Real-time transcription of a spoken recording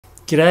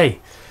G'day.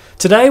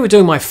 Today we're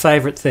doing my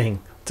favourite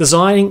thing,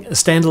 designing a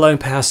standalone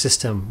power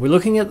system. We're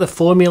looking at the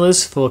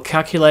formulas for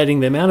calculating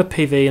the amount of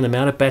PV and the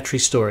amount of battery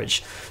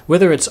storage,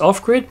 whether it's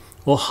off-grid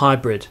or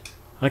hybrid.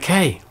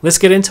 Okay, let's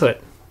get into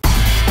it.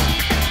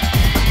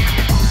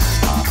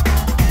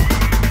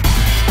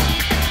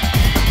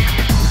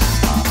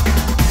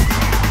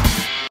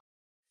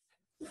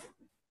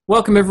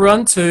 Welcome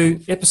everyone to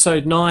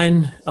episode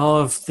 9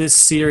 of this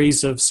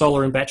series of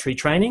solar and battery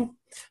training.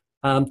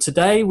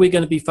 Today we're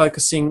going to be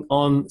focusing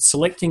on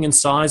selecting and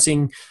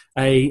sizing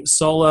a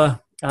solar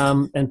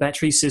and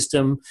battery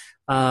system,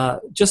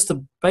 just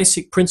the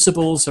basic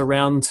principles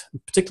around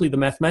particularly the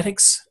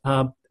mathematics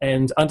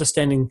and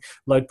understanding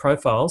load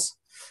profiles.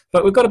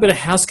 But we've got a bit of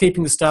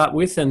housekeeping to start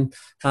with, and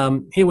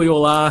here we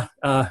all are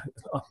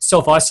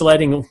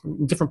self-isolating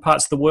in different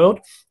parts of the world.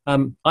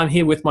 I'm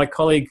here with my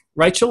colleague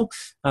Rachel.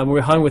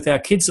 We're home with our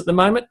kids at the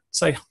moment.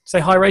 Say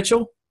hi,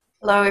 Rachel.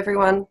 Hello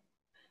everyone.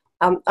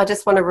 I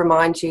just want to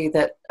remind you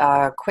that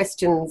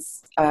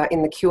questions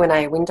in the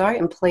Q&A window,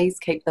 and please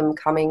keep them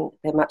coming.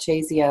 They're much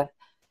easier.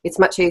 It's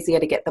much easier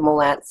to get them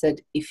all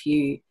answered if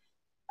you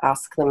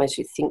ask them as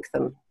you think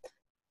them.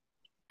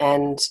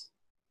 And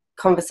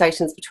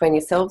conversations between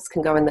yourselves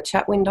can go in the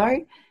chat window,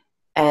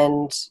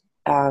 and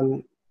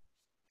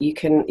you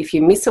can, if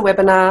you miss a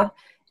webinar,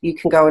 you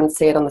can go and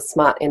see it on the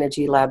Smart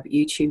Energy Lab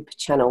YouTube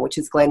channel, which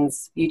is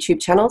Glenn's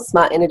YouTube channel,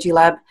 Smart Energy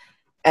Lab.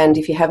 And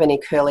if you have any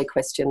curly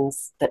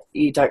questions that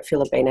you don't feel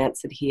have been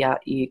answered here,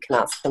 you can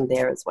ask them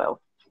there as well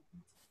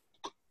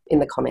in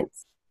the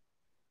comments.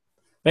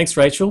 Thanks,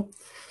 Rachel.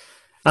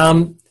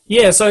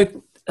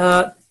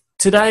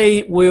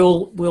 Today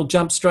we'll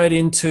jump straight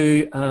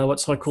into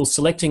what I call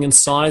selecting and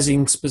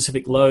sizing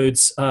specific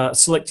loads,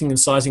 selecting and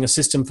sizing a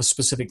system for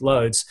specific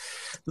loads.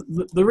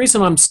 The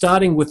reason I'm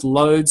starting with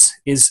loads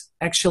is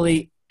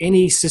actually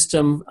any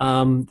system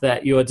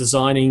that you are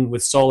designing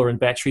with solar and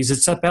batteries,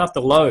 it's about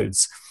the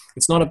loads.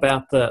 It's not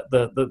about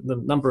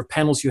the number of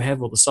panels you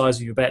have or the size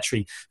of your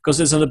battery, because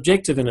there's an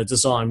objective in a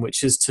design,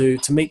 which is to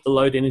meet the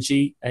load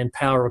energy and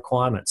power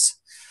requirements.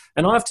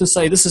 And I often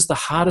say this is the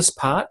hardest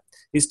part,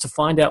 is to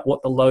find out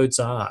what the loads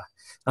are.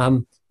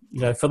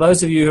 For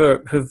those of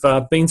you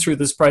who've been through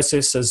this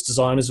process as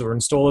designers or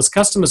installers,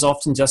 customers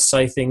often just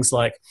say things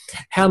like,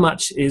 how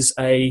much is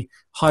a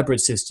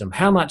hybrid system?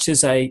 How much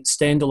is a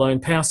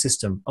standalone power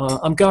system?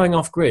 I'm going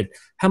off grid.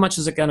 How much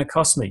is it going to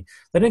cost me?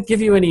 They don't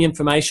give you any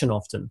information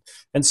often.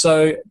 And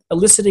so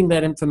eliciting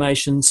that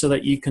information so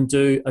that you can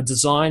do a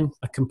design,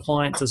 a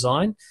compliant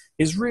design,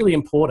 is really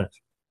important.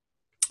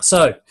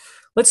 So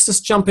let's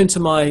just jump into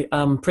my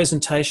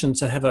presentation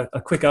to have a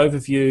quick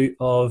overview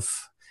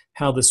of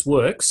how this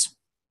works.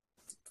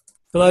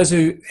 For those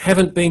who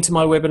haven't been to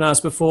my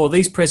webinars before,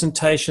 these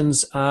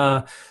presentations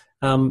are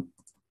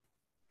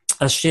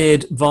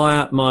shared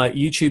via my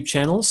YouTube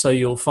channel, so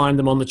you'll find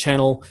them on the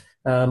channel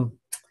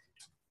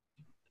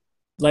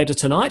later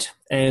tonight,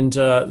 and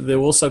there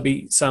will also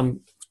be some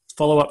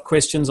follow-up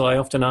questions. I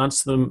often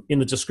answer them in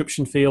the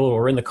description field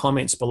or in the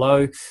comments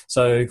below.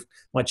 So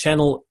my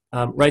channel,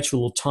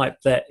 Rachel will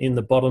type that in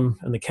the bottom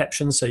and the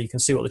caption so you can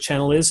see what the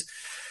channel is.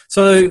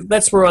 So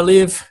that's where I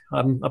live.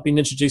 I've been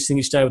introducing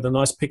each day with a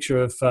nice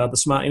picture of the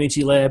Smart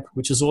Energy Lab,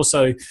 which is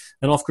also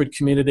an off-grid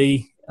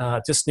community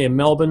just near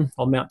Melbourne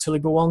on Mount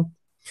Tillybawong.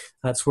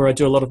 That's where I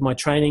do a lot of my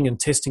training and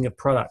testing of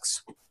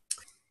products.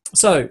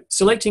 So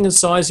selecting and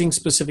sizing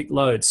specific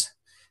loads.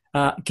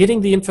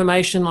 Getting the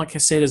information, like I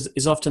said,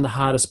 is often the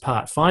hardest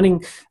part.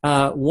 Finding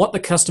what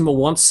the customer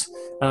wants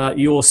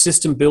your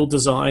system build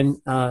design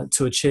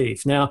to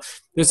achieve. Now,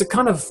 there's a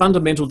kind of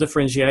fundamental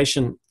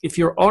differentiation. If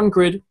you're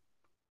on-grid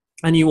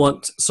and you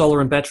want solar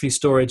and battery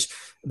storage,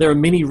 there are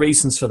many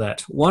reasons for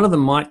that. One of them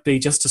might be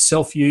just to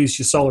self-use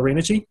your solar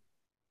energy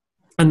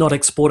and not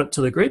export it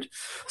to the grid.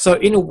 So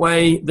in a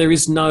way, there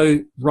is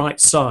no right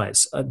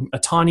size. A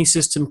tiny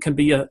system can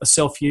be a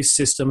self-use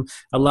system.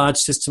 A large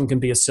system can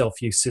be a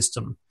self-use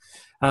system.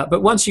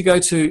 But once you go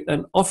to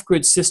an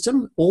off-grid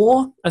system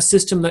or a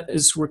system that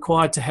is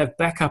required to have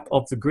backup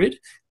of the grid,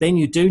 then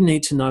you do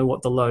need to know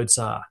what the loads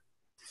are.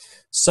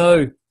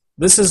 So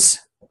this is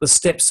the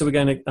steps that we're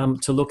going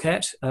to look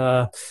at,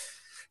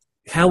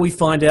 how we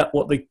find out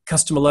what the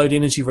customer load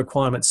energy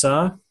requirements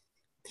are.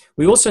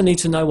 We also need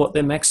to know what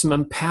their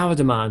maximum power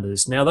demand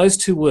is. Now, those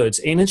two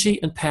words,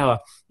 energy and power,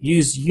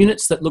 use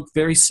units that look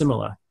very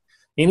similar.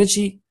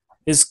 Energy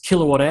is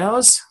kilowatt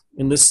hours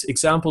in this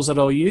examples that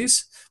I'll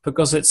use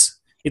because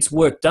it's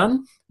work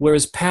done,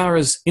 whereas power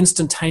is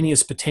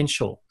instantaneous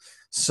potential.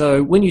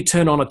 So when you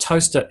turn on a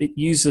toaster, it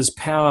uses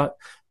power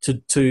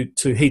to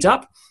heat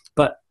up,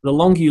 but the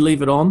longer you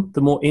leave it on,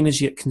 the more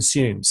energy it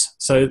consumes.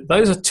 So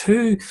those are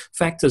two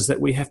factors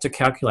that we have to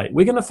calculate.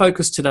 We're going to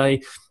focus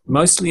today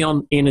mostly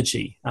on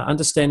energy,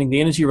 understanding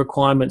the energy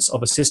requirements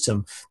of a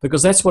system,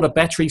 because that's what a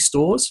battery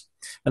stores,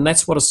 and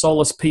that's what a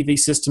solar PV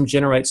system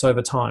generates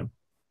over time.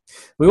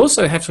 We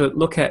also have to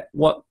look at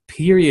what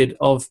period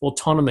of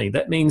autonomy.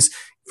 That means,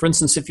 for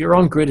instance, if you're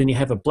on grid and you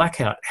have a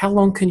blackout, how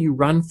long can you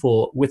run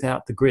for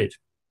without the grid?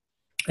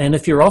 And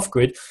if you're off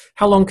grid,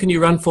 how long can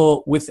you run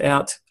for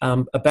without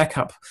a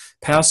backup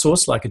power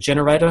source like a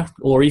generator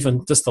or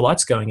even just the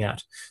lights going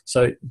out?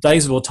 So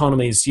days of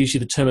autonomy is usually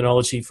the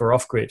terminology for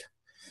off grid.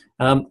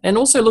 And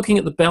also looking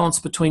at the balance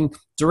between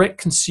direct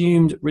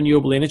consumed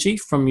renewable energy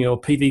from your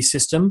PV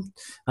system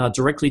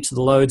directly to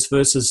the loads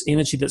versus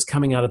energy that's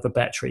coming out of a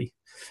battery.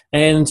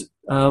 And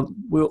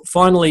we'll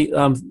finally,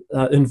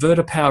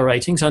 inverter power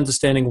ratings,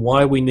 understanding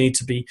why we need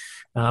to be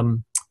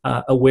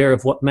aware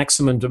of what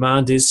maximum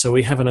demand is, so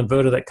we have an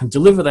inverter that can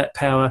deliver that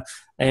power,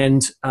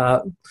 and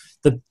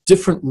the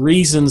different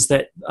reasons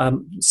that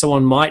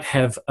someone might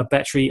have a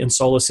battery and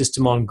solar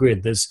system on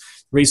grid. There's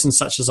reasons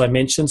such as I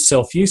mentioned,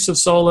 self-use of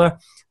solar.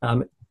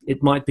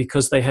 It might be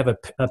because they have a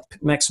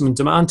maximum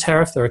demand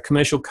tariff, they're a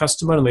commercial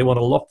customer and they want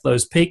to lock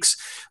those peaks,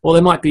 or they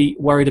might be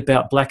worried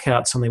about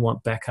blackouts and they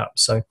want backup.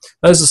 So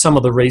those are some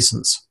of the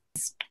reasons.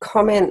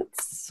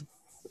 Comments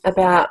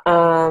about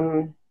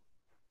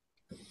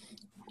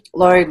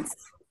loads,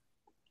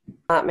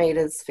 smart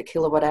meters for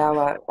kilowatt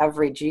hour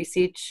average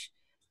usage,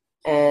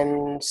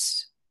 and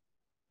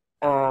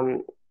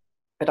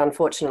but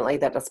unfortunately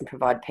that doesn't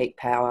provide peak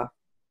power.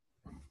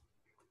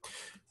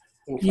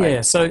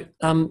 Yeah, so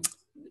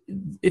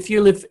if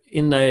you live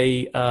in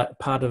a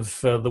part of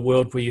the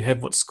world where you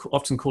have what's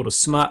often called a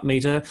smart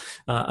meter,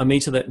 a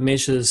meter that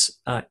measures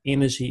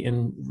energy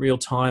in real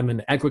time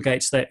and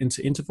aggregates that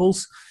into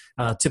intervals,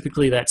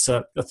 typically that's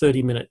a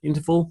 30-minute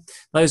interval.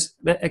 Those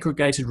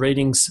aggregated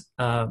readings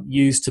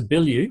used to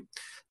bill you.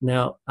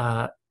 Now,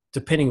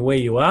 depending where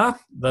you are,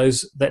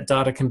 that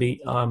data can be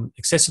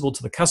accessible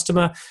to the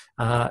customer,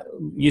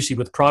 usually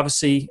with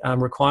privacy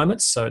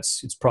requirements, so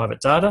it's private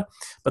data.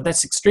 But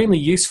that's extremely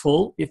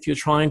useful if you're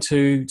trying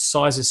to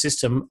size a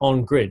system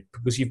on grid,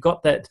 because you've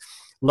got that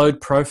load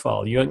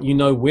profile. You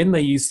know when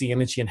they use the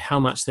energy and how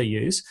much they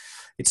use.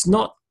 It's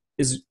not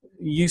as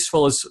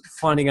useful as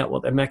finding out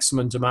what their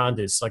maximum demand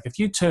is. Like if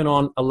you turn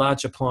on a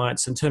large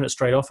appliance and turn it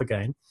straight off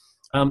again,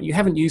 you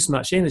haven't used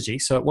much energy,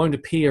 so it won't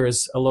appear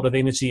as a lot of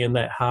energy in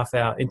that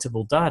half-hour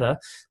interval data,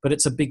 but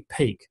it's a big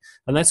peak.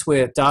 And that's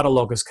where data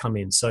loggers come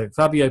in. So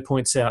Fabio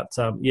points out,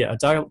 a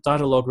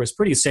data logger is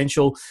pretty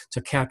essential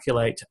to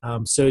calculate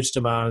surge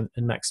demand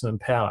and maximum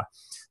power.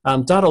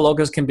 Data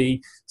loggers can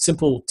be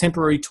simple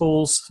temporary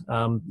tools,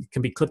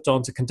 can be clipped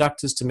onto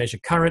conductors to measure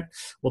current,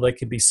 or they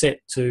can be set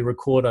to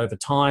record over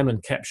time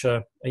and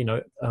capture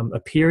a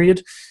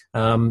period,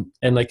 and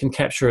they can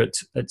capture it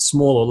at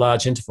small or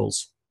large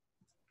intervals.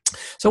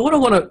 So what I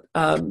want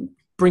to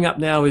bring up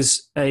now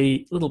is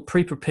a little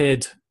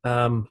pre-prepared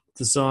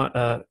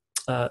design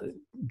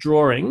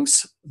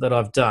drawings that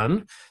I've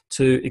done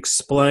to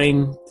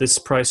explain this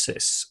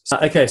process.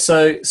 Okay,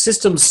 so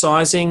system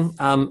sizing.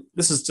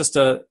 This is just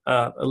a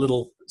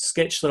little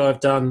sketch that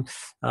I've done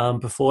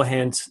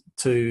beforehand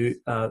to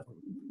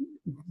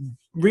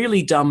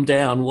really dumb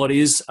down what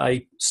is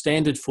a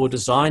standard for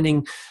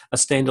designing a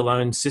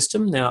standalone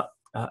system. Now,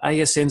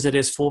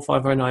 AS/NZS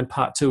 4509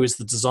 Part 2 is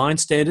the design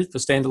standard for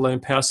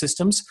standalone power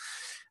systems.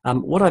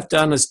 What I've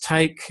done is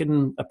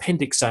taken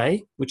Appendix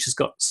A, which has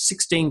got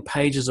 16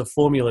 pages of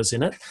formulas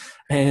in it,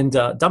 and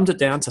dumbed it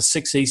down to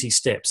 6 easy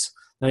steps.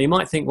 Now, you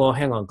might think, well,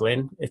 hang on,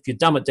 Glenn, if you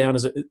dumb it down,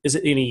 is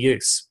it any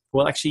use?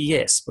 Well, actually,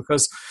 yes,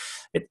 because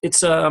it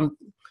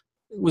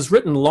was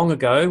written long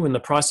ago when the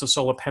price of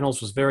solar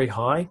panels was very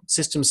high.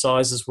 System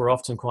sizes were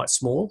often quite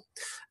small,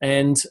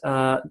 and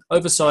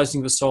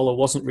oversizing the solar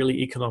wasn't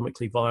really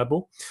economically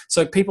viable.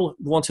 So people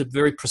wanted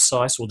very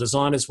precise, or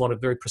designers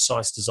wanted very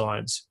precise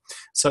designs.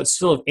 So it's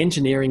sort of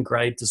engineering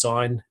grade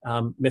design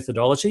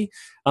methodology.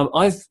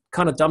 I've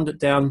kind of dumbed it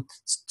down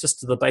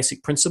just to the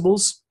basic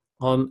principles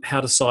on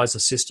how to size a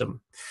system.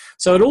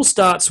 So it all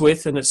starts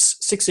with, and it's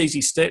 6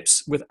 easy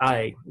steps with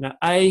A. Now,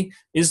 A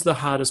is the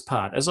hardest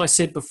part. As I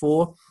said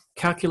before,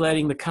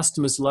 calculating the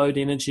customer's load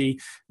energy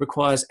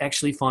requires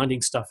actually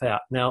finding stuff out.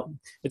 Now,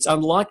 it's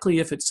unlikely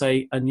if it's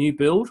a new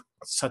build,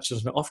 such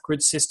as an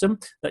off-grid system,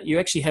 that you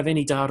actually have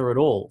any data at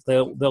all.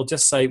 They'll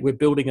just say, we're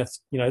building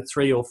a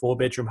 3 or 4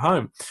 bedroom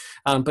home.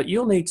 But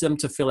you'll need them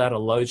to fill out a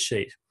load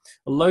sheet.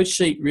 A load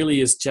sheet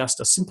really is just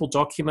a simple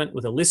document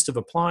with a list of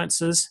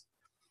appliances,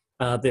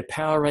 their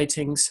power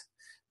ratings,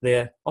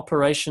 their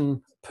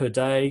operation per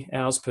day,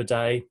 hours per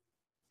day,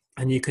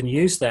 and you can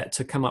use that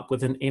to come up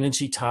with an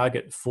energy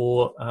target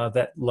for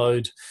that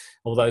load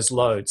or those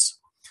loads.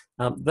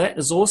 That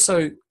is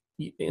also,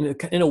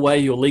 in a way,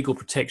 your legal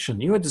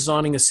protection. You are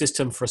designing a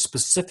system for a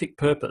specific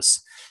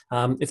purpose.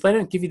 If they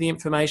don't give you the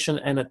information,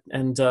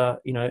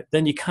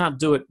 then you can't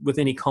do it with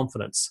any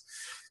confidence.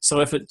 So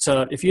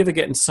if you ever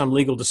get into some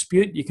legal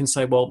dispute, you can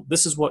say, well,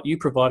 this is what you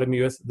provided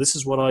me with. This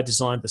is what I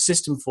designed the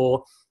system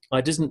for. I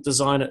didn't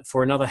design it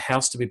for another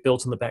house to be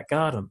built in the back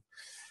garden.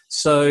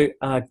 So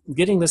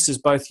getting this is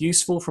both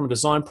useful from a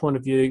design point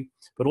of view,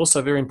 but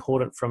also very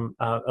important from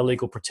a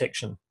legal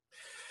protection.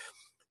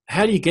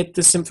 How do you get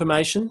this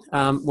information?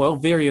 Well,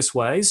 various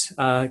ways.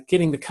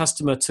 Getting the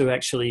customer to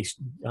actually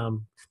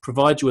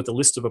provide you with a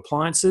list of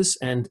appliances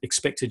and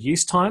expected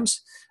use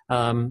times.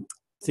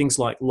 things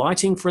like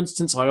lighting, for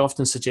instance, I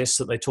often suggest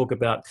that they talk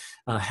about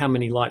how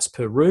many lights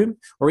per room,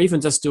 or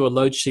even just do a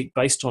load sheet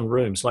based on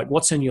rooms, like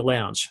what's in your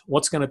lounge,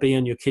 what's going to be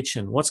in your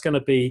kitchen, what's going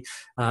to be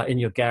in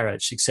your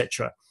garage,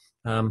 etc.,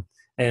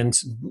 and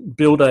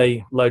build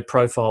a load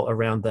profile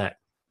around that.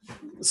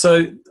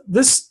 So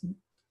this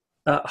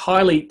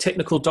highly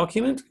technical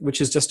document,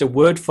 which is just a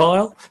Word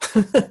file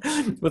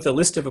with a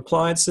list of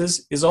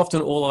appliances, is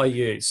often all I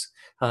use.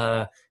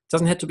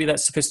 Doesn't have to be that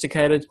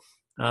sophisticated.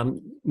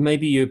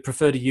 Maybe you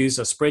prefer to use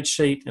a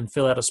spreadsheet and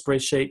fill out a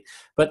spreadsheet,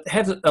 but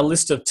have a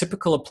list of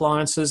typical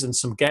appliances and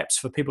some gaps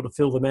for people to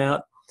fill them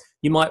out.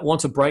 You might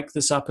want to break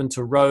this up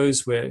into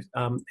rows where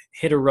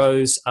header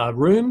rows are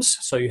rooms.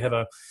 So you have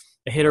a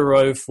header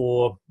row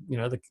for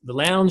the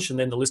lounge, and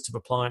then the list of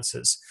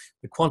appliances,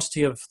 the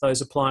quantity of those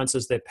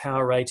appliances, their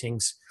power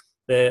ratings,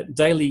 their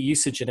daily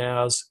usage in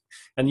hours,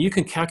 and you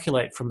can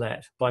calculate from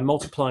that by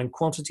multiplying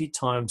quantity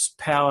times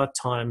power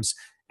times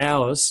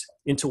hours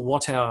into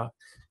watt-hour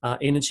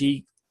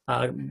energy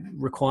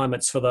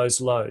requirements for those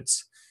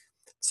loads.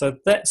 So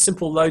that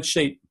simple load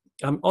sheet,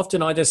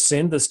 often I just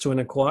send this to an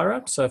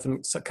inquirer. So if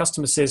a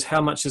customer says,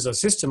 how much is a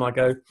system? I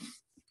go,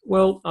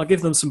 well, I'll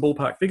give them some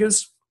ballpark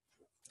figures.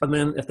 And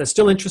then if they're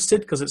still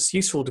interested, because it's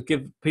useful to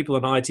give people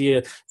an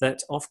idea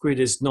that off-grid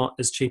is not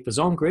as cheap as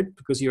on-grid,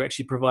 because you're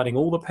actually providing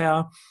all the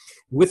power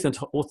with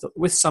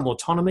some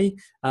autonomy.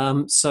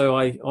 So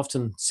I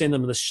often send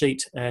them the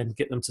sheet and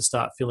get them to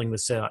start filling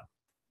this out.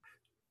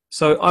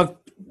 So I've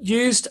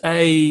used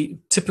a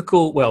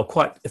typical, well,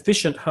 quite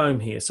efficient home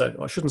here. So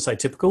I shouldn't say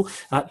typical,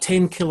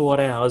 10 kilowatt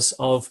hours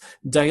of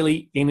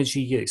daily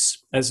energy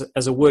use as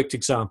a worked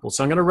example.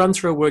 So I'm going to run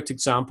through a worked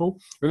example.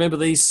 Remember,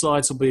 these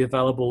slides will be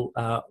available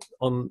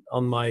on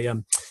my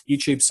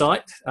YouTube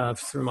site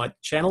through my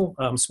channel,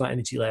 Smart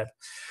Energy Lab.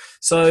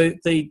 So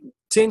the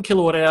 10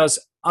 kilowatt hours,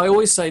 I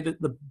always say that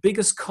the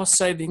biggest cost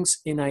savings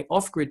in a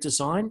off-grid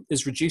design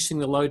is reducing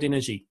the load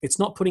energy. It's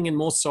not putting in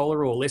more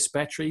solar or less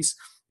batteries.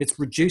 It's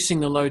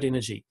reducing the load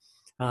energy.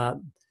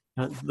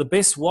 The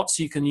best watts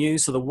you can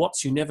use are the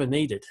watts you never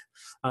needed.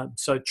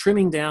 So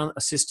trimming down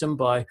a system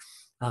by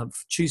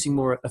choosing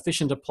more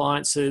efficient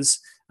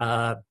appliances,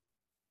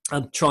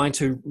 trying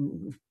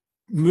to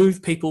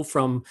move people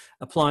from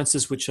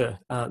appliances which are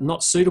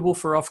not suitable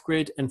for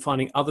off-grid and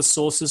finding other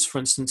sources. For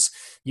instance,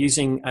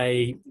 using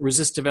a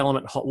resistive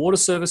element hot water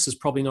service is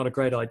probably not a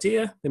great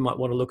idea. They might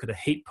want to look at a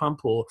heat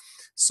pump or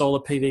solar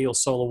PV or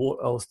solar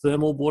water or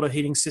thermal water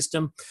heating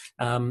system.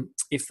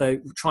 If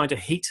they're trying to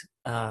heat,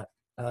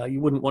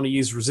 you wouldn't want to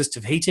use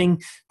resistive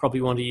heating,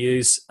 probably want to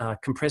use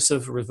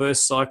compressive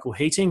reverse cycle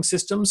heating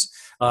systems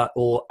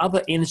or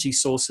other energy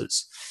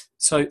sources.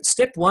 So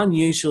step one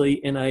usually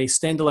in a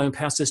standalone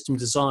power system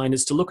design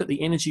is to look at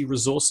the energy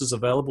resources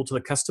available to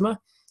the customer.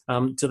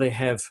 Do they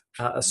have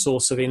a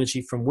source of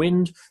energy from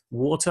wind,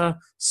 water,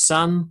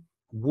 sun,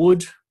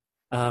 wood,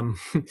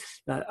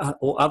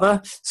 or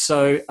other?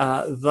 So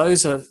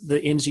those are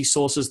the energy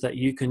sources that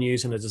you can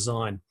use in a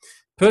design.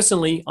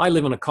 Personally, I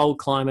live in a cold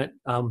climate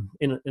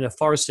in a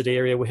forested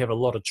area. We have a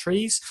lot of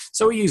trees,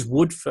 so we use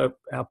wood for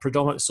our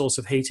predominant source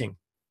of heating,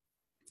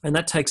 and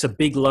that takes a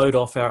big load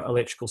off our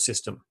electrical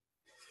system.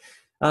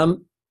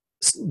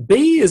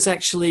 B is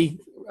actually,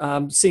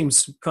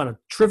 seems kind of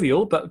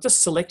trivial, but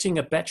just selecting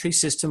a battery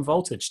system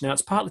voltage. Now,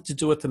 it's partly to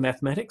do with the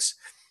mathematics.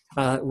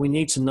 We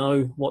need to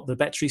know what the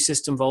battery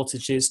system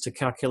voltage is to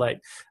calculate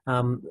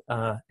amp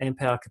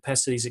hour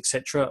capacities,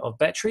 etc., of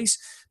batteries,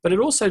 but it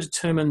also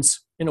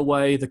determines, in a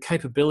way, the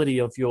capability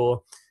of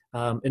your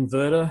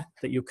inverter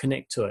that you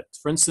connect to it.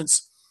 For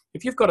instance,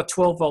 if you've got a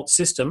 12-volt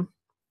system,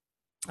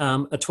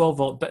 a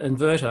 12-volt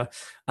inverter,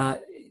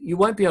 you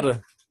won't be able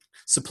to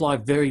supply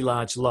very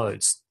large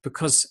loads,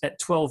 because at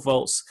 12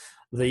 volts,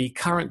 the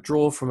current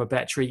draw from a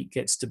battery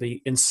gets to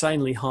be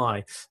insanely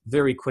high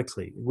very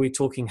quickly. We're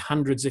talking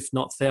hundreds, if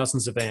not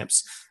thousands of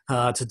amps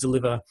to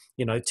deliver,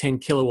 10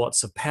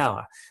 kilowatts of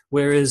power.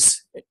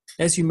 Whereas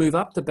as you move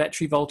up the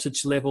battery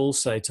voltage level,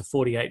 say to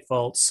 48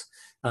 volts,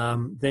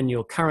 then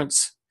your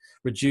currents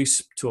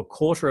reduce to a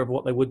quarter of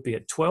what they would be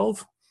at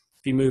 12.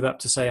 If you move up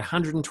to, say, a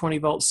 120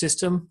 volt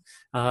system,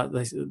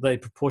 they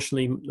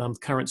proportionally,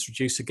 currents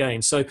reduce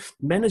again. So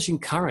managing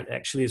current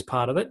actually is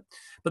part of it.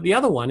 But the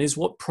other one is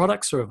what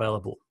products are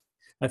available.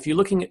 If you're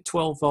looking at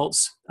 12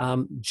 volts,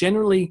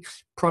 generally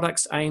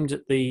products aimed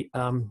at the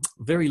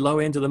very low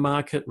end of the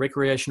market,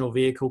 recreational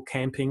vehicle,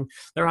 camping.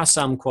 There are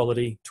some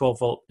quality 12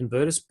 volt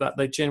inverters, but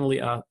they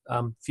generally are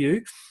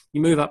few.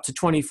 You move up to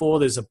 24,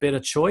 there's a better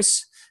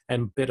choice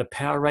and better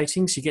power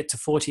ratings. You get to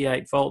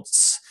 48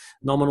 volts,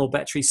 nominal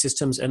battery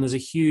systems, and there's a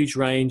huge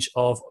range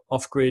of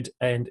off-grid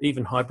and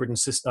even hybrid and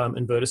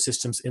inverter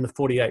systems in the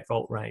 48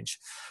 volt range.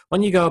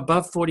 When you go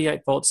above 48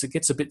 volts, it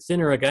gets a bit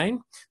thinner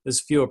again.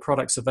 There's fewer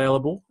products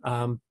available.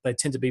 They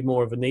tend to be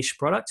more of a niche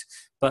product,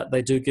 but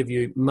they do give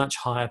you much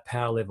higher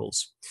power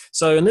levels.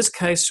 So in this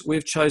case,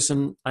 we've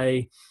chosen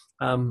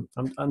I'm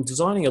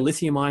designing a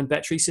lithium-ion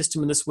battery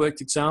system in this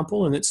worked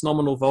example, and its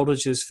nominal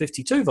voltage is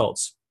 52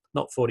 volts,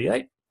 not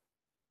 48.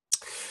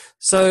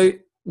 So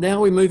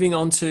Now we're moving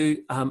on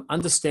to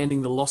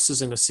understanding the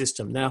losses in a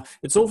system. Now,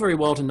 it's all very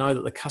well to know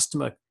that the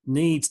customer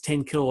needs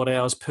 10 kilowatt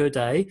hours per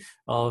day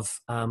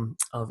of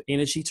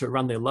energy to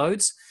run their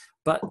loads,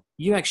 but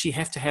you actually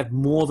have to have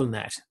more than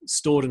that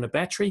stored in a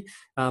battery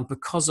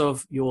because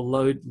of your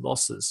load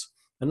losses.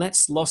 And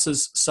that's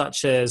losses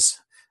such as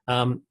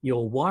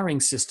your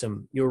wiring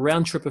system, your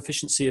round trip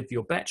efficiency of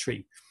your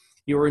battery,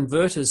 your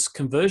inverter's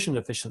conversion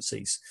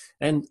efficiencies,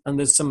 and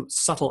there's some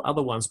subtle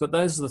other ones, but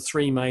those are the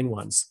three main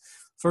ones.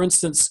 For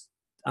instance,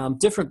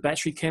 different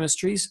battery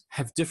chemistries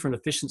have different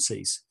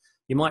efficiencies.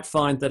 You might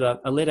find that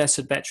a lead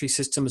acid battery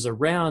system is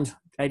around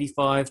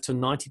 85 to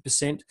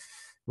 90%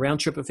 round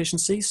trip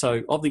efficiency.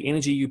 So of the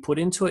energy you put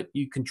into it,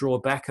 you can draw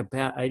back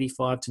about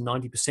 85 to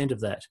 90% of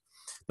that.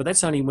 But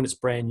that's only when it's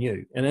brand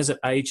new. And as it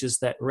ages,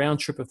 that round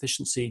trip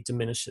efficiency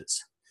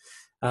diminishes.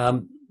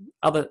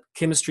 Other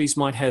chemistries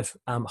might have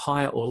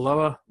higher or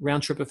lower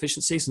round trip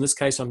efficiencies. In this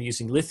case, I'm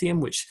using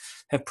lithium, which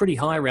have pretty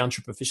high round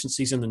trip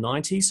efficiencies in the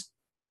 90s.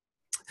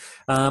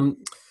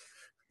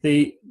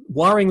 The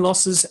wiring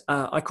losses,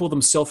 I call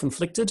them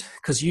self-inflicted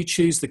because you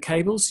choose the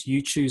cables,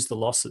 you choose the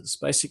losses.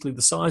 Basically,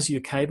 the size of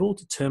your cable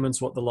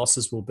determines what the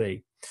losses will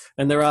be.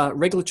 And there are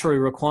regulatory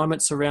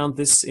requirements around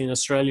this in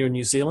Australia and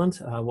New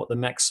Zealand, what the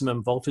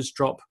maximum voltage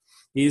drop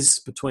is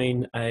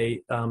between a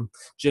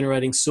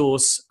generating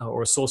source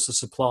or a source of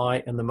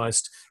supply and the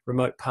most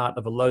remote part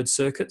of a load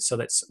circuit. So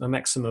that's a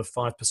maximum of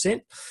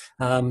 5%.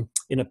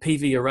 In a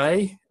PV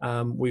array,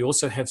 we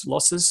also have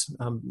losses.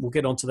 We'll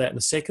get onto that in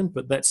a second,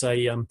 but that's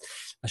a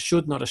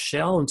should, not a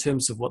shall, in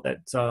terms of what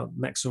that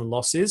maximum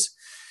loss is.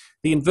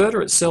 The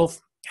inverter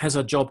itself has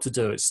a job to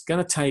do. It's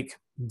going to take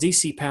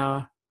DC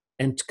power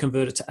and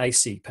convert it to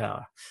AC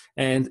power.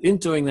 And in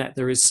doing that,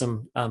 there is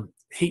some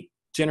heat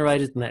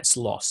generated, and that's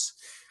loss.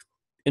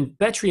 And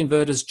battery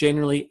inverters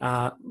generally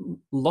are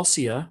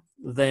lossier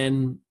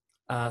than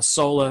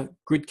solar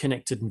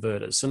grid-connected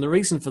inverters. And the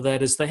reason for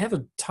that is they have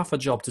a tougher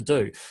job to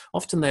do.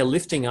 Often they're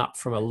lifting up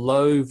from a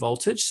low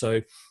voltage,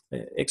 so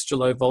extra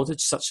low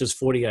voltage, such as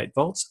 48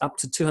 volts, up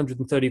to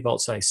 230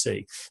 volts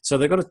AC. So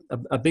they've got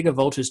a bigger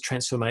voltage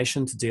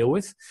transformation to deal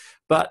with.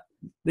 But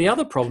the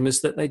other problem is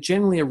that they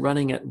generally are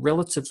running at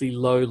relatively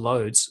low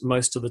loads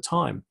most of the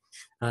time.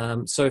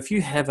 So if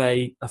you have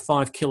a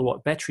 5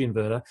 kilowatt battery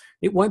inverter,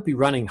 it won't be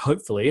running,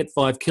 hopefully, at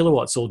 5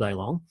 kilowatts all day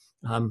long.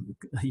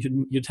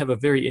 You'd have a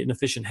very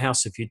inefficient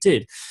house if you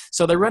did.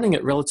 So they're running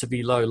at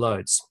relatively low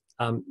loads.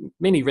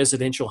 Many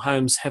residential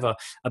homes have a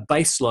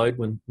base load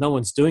when no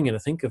one's doing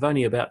anything of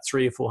only about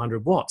 300 or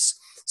 400 watts.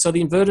 So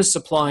the inverter is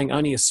supplying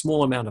only a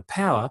small amount of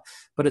power,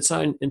 but its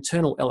own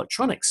internal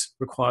electronics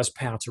requires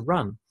power to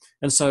run.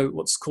 And so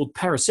what's called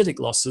parasitic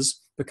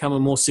losses become a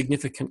more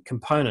significant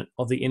component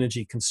of the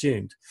energy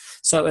consumed.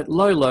 So at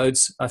low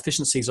loads,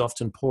 efficiency is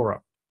often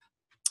poorer.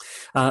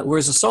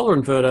 Whereas a solar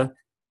inverter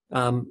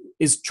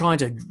is trying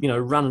to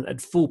run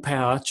at full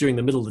power during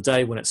the middle of the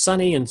day when it's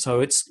sunny, and so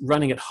it's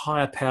running at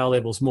higher power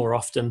levels more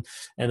often,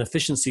 and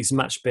efficiency is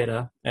much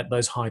better at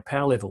those high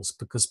power levels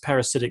because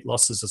parasitic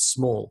losses are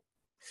small.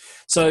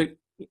 So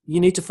you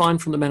need to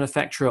find from the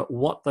manufacturer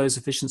what those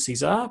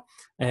efficiencies are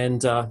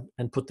and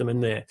put them in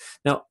there.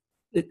 Now,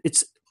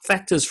 it's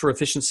factors for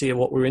efficiency are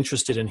what we're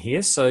interested in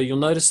here. So you'll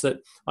notice that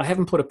I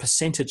haven't put a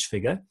percentage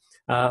figure.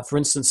 For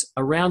instance,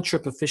 a round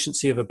trip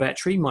efficiency of a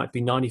battery might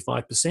be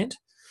 95%.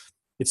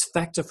 Its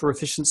factor for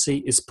efficiency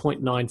is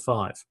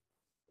 0.95.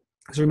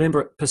 Because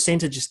remember,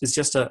 percentage is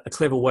just a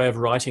clever way of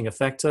writing a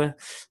factor,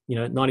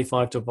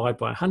 95 divided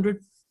by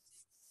 100.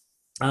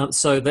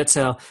 So that's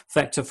our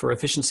factor for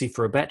efficiency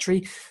for a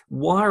battery.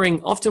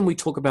 Wiring, often we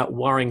talk about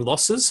wiring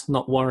losses,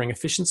 not wiring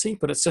efficiency,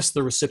 but it's just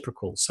the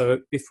reciprocal. So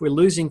if we're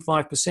losing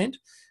 5%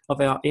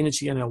 of our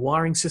energy in our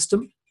wiring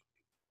system,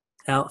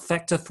 our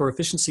factor for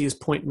efficiency is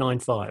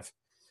 0.95.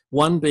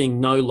 1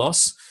 being no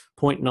loss,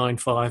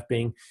 0.95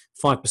 being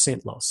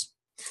 5% loss.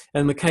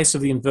 And in the case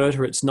of the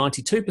inverter, it's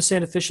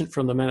 92% efficient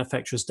from the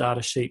manufacturer's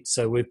data sheet,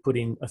 so we've put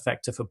in a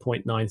factor for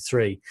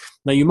 0.93.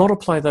 Now you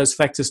multiply those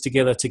factors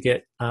together to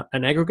get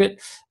an aggregate,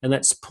 and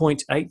that's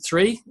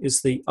 0.83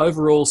 is the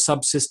overall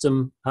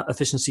subsystem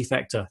efficiency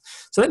factor.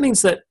 So that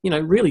means that,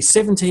 really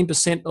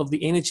 17% of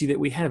the energy that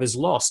we have is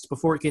lost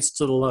before it gets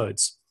to the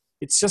loads.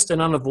 It's just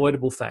an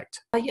unavoidable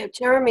fact.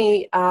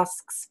 Jeremy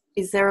asks,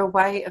 is there a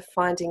way of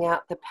finding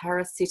out the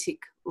parasitic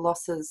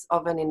losses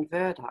of an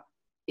inverter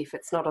if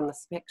it's not on the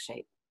spec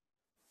sheet?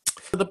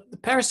 The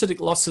parasitic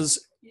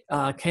losses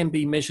can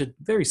be measured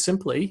very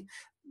simply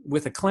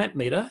with a clamp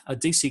meter, a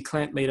DC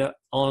clamp meter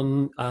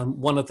on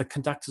one of the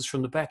conductors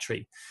from the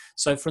battery.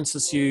 So for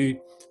instance, you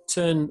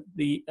turn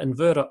the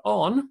inverter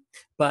on,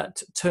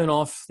 but turn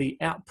off the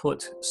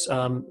output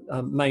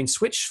main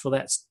switch for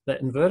that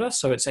inverter.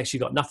 So it's actually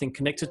got nothing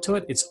connected to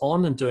it. It's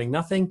on and doing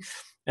nothing.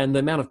 And the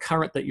amount of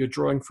current that you're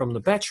drawing from the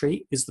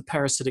battery is the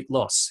parasitic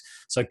loss.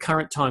 So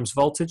current times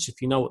voltage,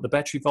 if you know what the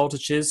battery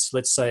voltage is,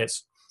 let's say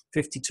it's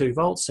 52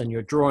 volts and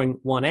you're drawing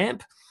 1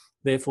 amp,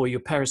 therefore your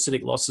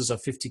parasitic losses are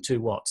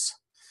 52 watts.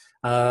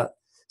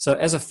 So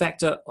as a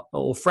factor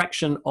or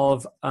fraction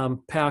of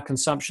power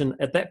consumption,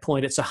 at that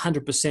point it's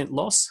 100%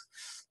 loss.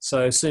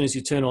 So as soon as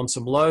you turn on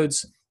some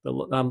loads,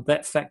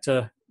 that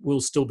factor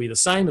will still be the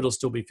same. It'll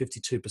still be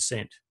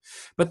 52%.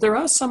 But there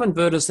are some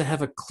inverters that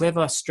have a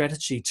clever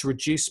strategy to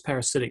reduce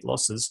parasitic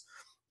losses.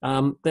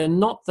 They're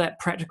not that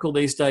practical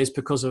these days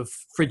because of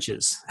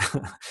fridges.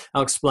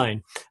 I'll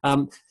explain.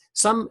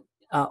 Some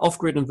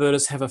off-grid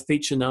inverters have a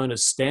feature known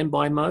as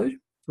standby mode,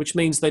 which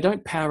means they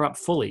don't power up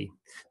fully.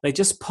 They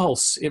just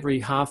pulse every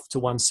half to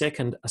 1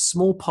 second, a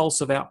small pulse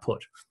of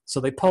output. So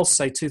they pulse,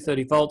 say,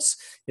 230 volts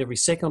every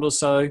second or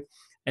so,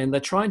 and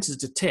they're trying to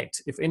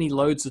detect if any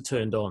loads are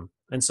turned on.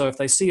 And so if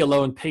they see a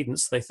low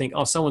impedance, they think,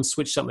 oh, someone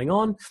switched something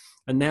on,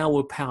 and now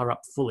we'll power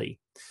up fully.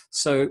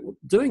 So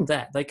doing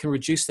that, they can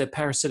reduce their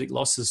parasitic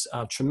losses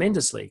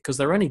tremendously, because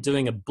they're only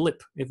doing a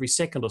blip every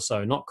second or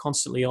so, not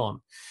constantly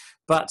on.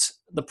 But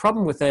the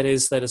problem with that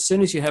is that as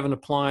soon as you have an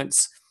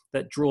appliance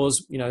that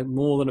draws,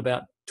 more than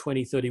about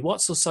 20, 30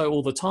 watts or so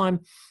all the time,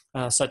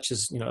 such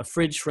as, a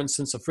fridge, for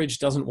instance. A fridge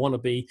doesn't want to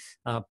be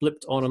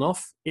blipped on and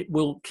off. It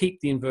will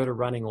keep the inverter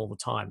running all the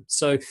time.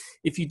 So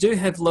if you do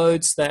have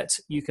loads that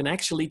you can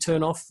actually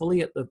turn off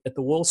fully at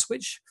the wall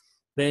switch,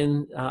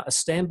 then a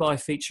standby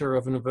feature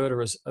of an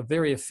inverter is a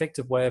very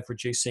effective way of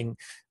reducing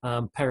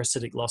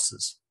parasitic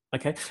losses.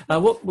 Okay,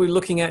 what we're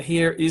looking at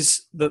here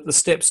is the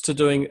steps to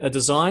doing a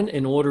design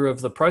in order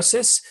of the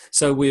process.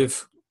 So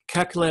we've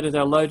calculated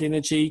our load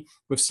energy,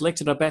 we've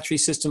selected our battery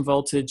system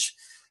voltage,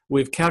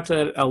 we've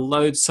calculated our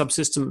load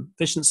subsystem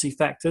efficiency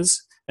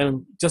factors,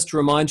 and just to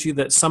remind you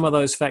that some of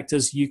those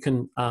factors you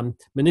can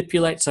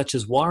manipulate, such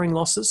as wiring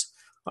losses.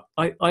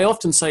 I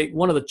often say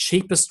one of the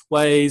cheapest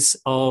ways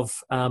of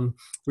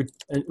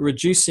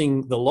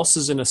reducing the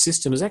losses in a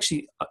system is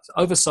actually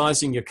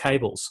oversizing your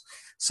cables.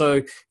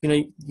 So,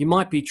 you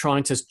might be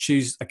trying to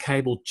choose a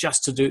cable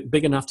just to do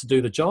big enough to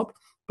do the job,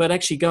 but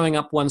actually going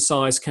up one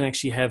size can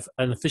actually have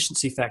an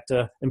efficiency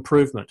factor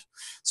improvement.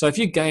 So if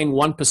you gain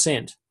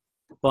 1%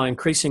 by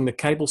increasing the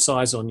cable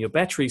size on your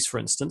batteries, for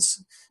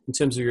instance, in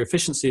terms of your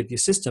efficiency of your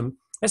system,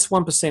 that's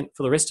 1%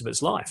 for the rest of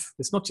its life.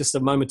 It's not just a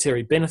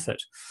momentary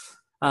benefit.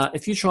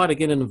 If you try to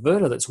get an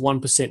inverter that's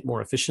 1%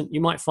 more efficient, you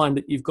might find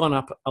that you've gone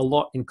up a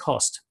lot in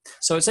cost.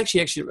 So it's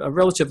actually a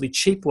relatively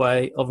cheap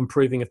way of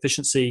improving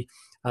efficiency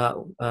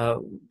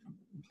to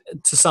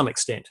some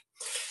extent.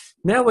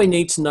 Now we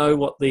need to know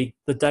what the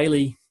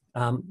daily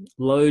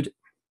load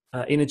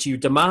energy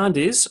demand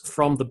is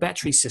from the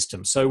battery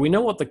system. So we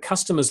know what the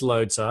customer's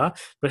loads are,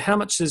 but how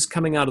much is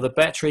coming out of the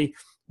battery?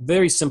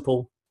 Very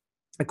simple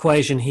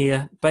equation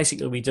here.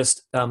 Basically, we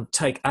just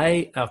take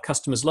our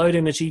customer's load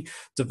energy,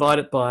 divide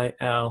it by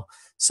our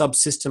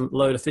subsystem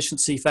load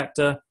efficiency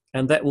factor,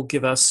 and that will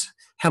give us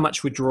how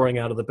much we're drawing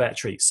out of the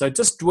battery. So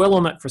just dwell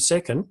on that for a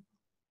second.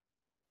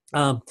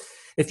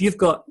 If you've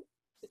got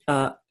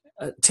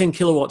 10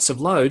 kilowatts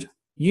of load,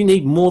 you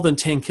need more than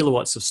 10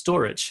 kilowatts of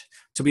storage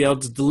to be able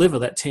to deliver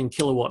that 10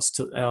 kilowatt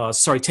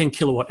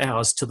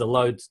hours to the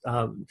load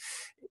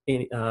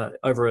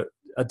over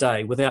a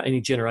day without any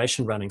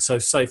generation running. So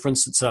say, for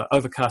instance, an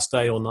overcast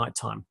day or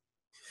nighttime.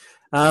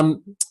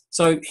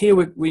 So here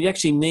we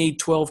actually need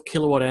 12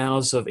 kilowatt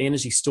hours of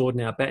energy stored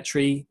in our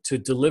battery to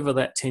deliver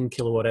that 10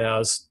 kilowatt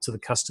hours to the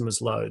customer's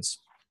loads.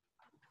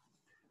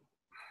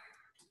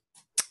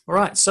 All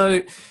right,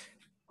 so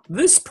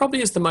this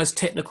probably is the most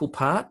technical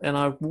part, and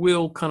I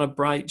will kind of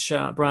branch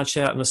out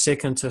in a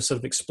second to sort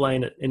of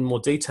explain it in more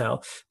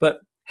detail.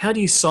 But how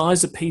do you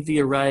size a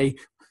PV array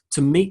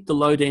to meet the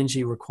load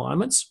energy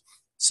requirements?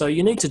 So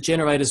you need to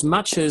generate as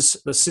much as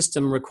the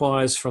system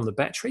requires from the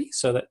battery,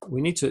 so that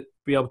we need to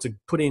be able to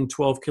put in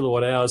 12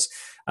 kilowatt hours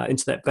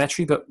into that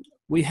battery, but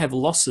we have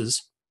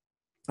losses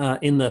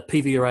in the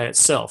PV array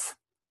itself.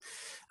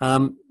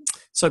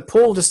 So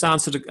Paul just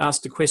asked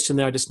a question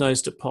there. I just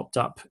noticed it popped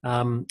up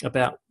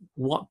about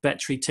what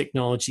battery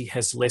technology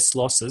has less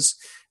losses.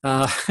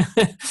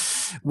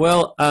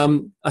 Well,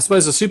 I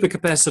suppose a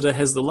supercapacitor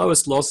has the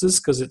lowest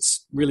losses because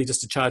it's really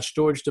just a charge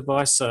storage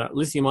device.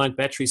 Lithium-ion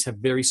batteries have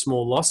very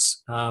small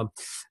loss.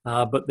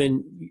 But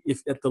then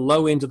if at the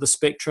low end of the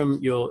spectrum,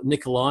 your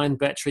nickel-ion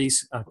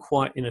batteries are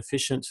quite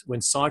inefficient when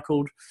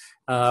cycled.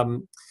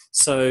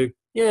 So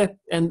yeah,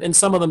 and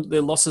some of them,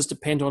 their losses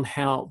depend on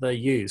how they're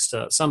used.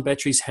 Some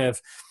batteries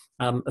have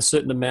a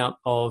certain amount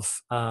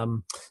of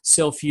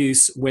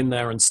self-use when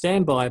they're in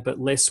standby, but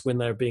less when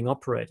they're being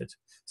operated.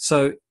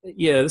 So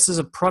yeah, this is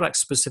a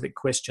product-specific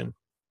question.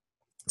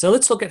 So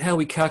let's look at how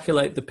we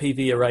calculate the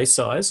PV array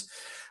size.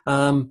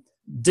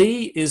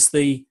 D is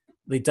the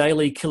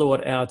daily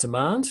kilowatt-hour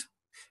demand,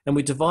 and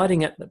we're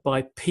dividing it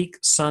by peak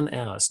sun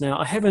hours. Now,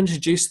 I have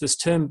introduced this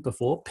term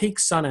before, peak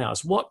sun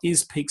hours. What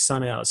is peak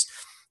sun hours?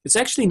 It's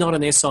actually not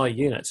an SI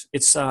unit.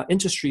 It's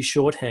industry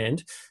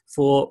shorthand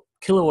for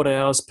kilowatt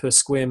hours per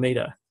square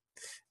meter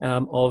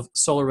of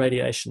solar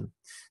radiation.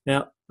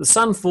 Now, the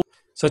sun falls.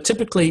 So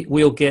typically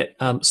we'll get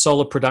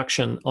solar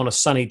production on a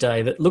sunny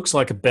day that looks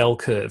like a bell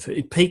curve.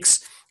 It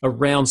peaks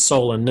around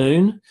solar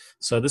noon.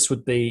 So this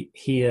would be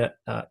here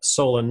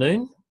solar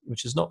noon,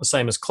 which is not the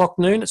same as clock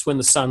noon. It's when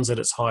the sun's at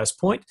its highest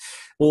point.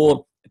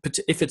 Or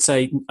if it's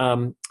a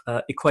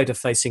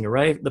equator-facing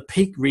array, the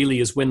peak really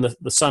is when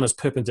the sun is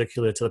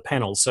perpendicular to the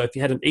panel. So if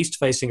you had an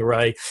east-facing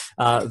array,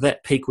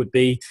 that peak would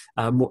be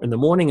in the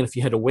morning, and if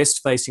you had a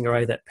west-facing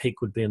array, that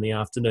peak would be in the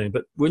afternoon.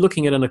 But we're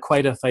looking at an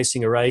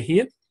equator-facing array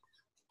here.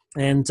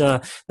 And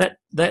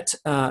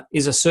that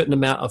is a certain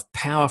amount of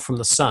power from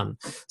the sun.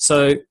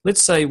 So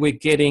let's say we're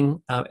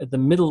getting at the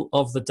middle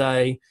of the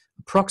day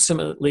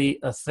approximately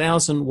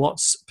 1,000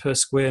 watts per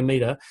square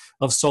meter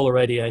of solar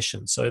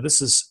radiation. So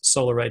this is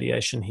solar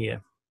radiation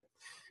here.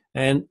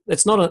 And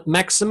it's not a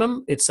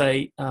maximum. It's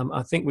I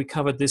think we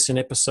covered this in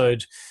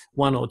episode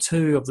 1 or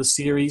 2 of the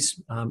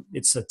series.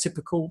 It's a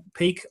typical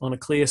peak on a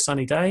clear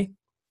sunny day.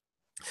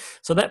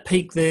 So that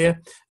peak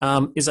there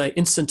is an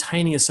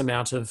instantaneous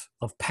amount of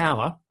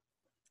power.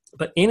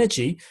 But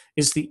energy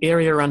is the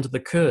area under the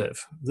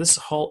curve, this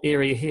whole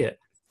area here.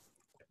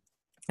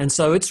 And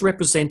so it's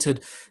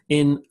represented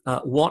in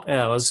watt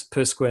hours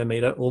per square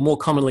meter, or more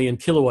commonly in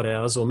kilowatt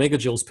hours or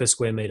megajoules per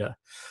square meter.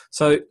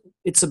 So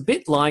it's a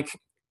bit like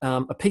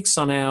a peak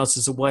sun hours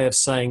is a way of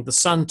saying the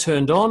sun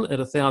turned on at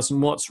 1,000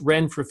 watts,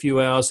 ran for a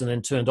few hours, and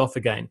then turned off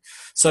again.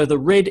 So the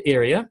red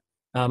area,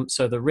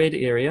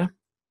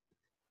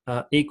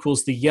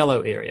 equals the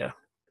yellow area,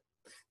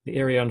 the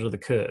area under the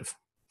curve.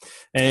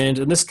 And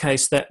in this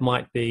case, that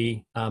might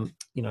be,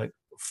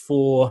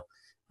 4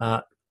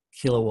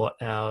 kilowatt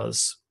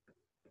hours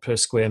per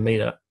square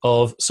meter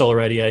of solar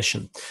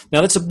radiation. Now,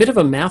 that's a bit of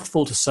a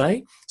mouthful to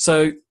say.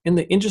 So in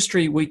the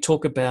industry, we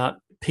talk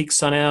about peak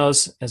sun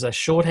hours as a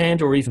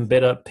shorthand, or even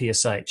better,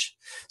 PSH.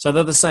 So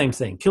they're the same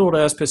thing. Kilowatt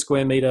hours per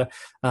square meter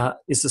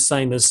is the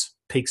same as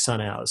peak sun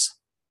hours.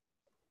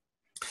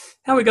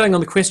 How are we going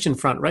on the question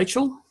front,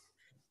 Rachel?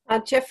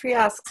 Jeffrey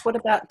asks, what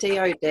about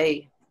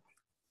DOD?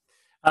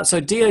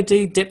 So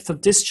DOD, depth of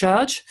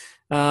discharge.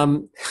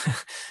 I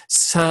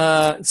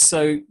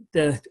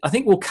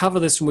think we'll cover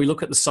this when we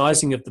look at the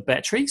sizing of the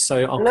battery.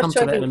 So I'll come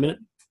to that in a minute.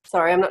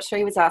 Sorry, I'm not sure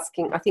he was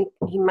asking. I think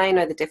he may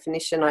know the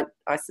definition,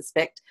 I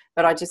suspect,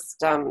 but I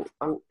just,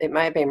 it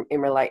may have been in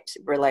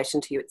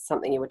relation to you. It's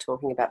something you were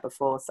talking about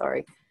before,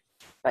 sorry.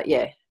 But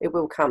yeah, it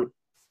will come,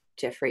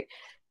 Jeffrey.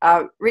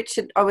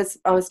 Richard, I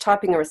was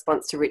typing a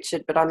response to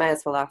Richard, but I may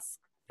as well ask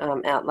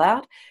out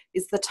loud.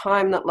 Is the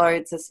time that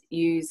loads are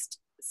used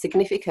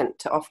significant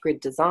to off-grid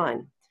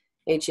design,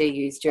 e.g.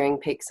 used during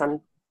peak sun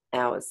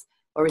hours,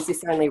 or is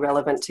this only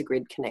relevant to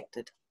grid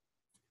connected?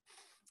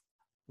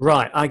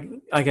 Right.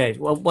 Okay.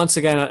 Well, once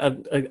again,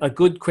 a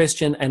good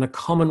question and a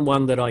common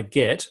one that I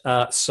get.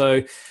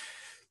 So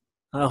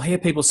I'll hear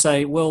people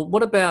say, well,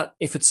 what about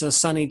if it's a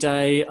sunny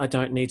day, I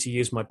don't need to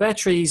use my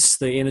batteries,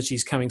 the energy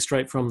is coming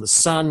straight from the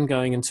sun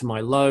going into my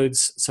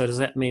loads, so does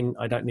that mean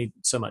I don't need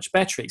so much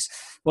batteries?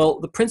 Well,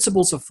 the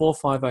principles of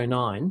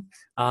 4509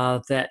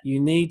 are that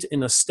you need,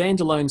 in a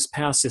standalone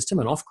power system,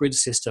 an off-grid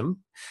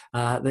system,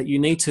 that you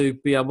need to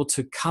be able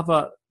to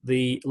cover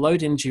the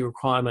load energy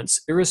requirements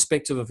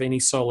irrespective of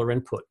any solar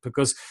input,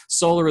 because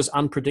solar is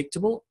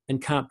unpredictable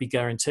and can't be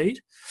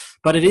guaranteed.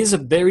 But it is a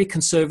very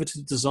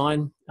conservative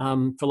design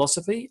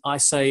philosophy. I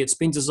say it's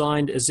been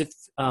designed as if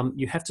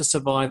you have to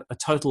survive a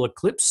total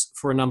eclipse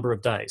for a number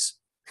of days.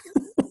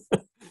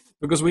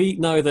 Because we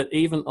know that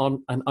even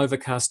on an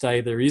overcast day,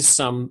 there is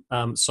some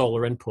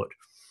solar input.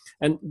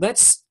 And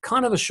that's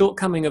kind of a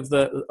shortcoming of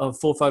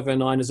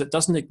 4509, is it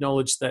doesn't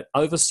acknowledge that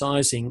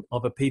oversizing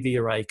of a PV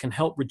array can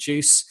help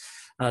reduce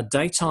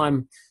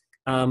daytime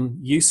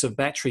use of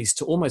batteries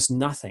to almost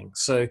nothing.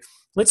 So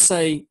let's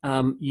say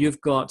you've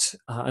got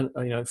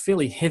a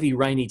fairly heavy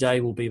rainy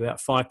day will be about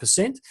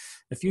 5%.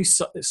 If you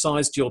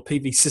sized your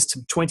PV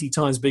system 20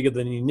 times bigger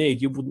than you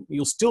need,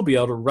 you'll still be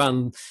able to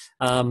run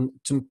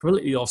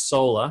completely off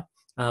solar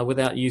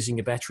without using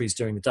your batteries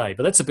during the day.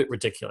 But that's a bit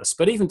ridiculous.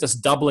 But even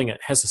just doubling it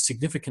has a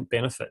significant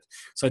benefit.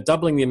 So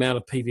doubling the amount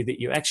of PV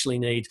that you actually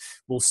need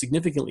will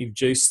significantly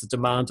reduce the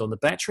demand on the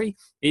battery,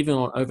 even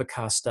on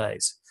overcast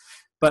days.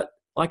 But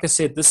like I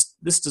said,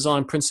 this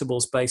design principle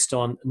is based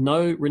on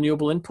no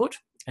renewable input,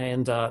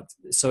 and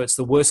so it's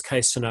the worst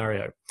case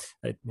scenario.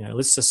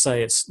 Let's just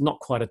say it's not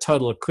quite a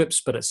total eclipse,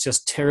 but it's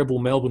just terrible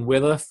Melbourne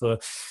weather for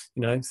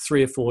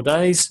 3 or 4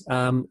 days,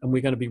 and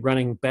we're going to be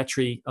running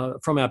battery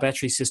from our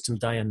battery system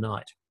day and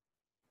night.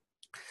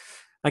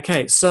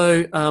 Okay,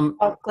 so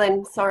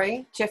Glenn,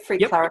 sorry, Jeffrey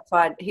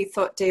clarified. He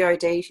thought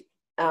DOD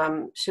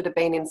should have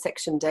been in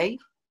section D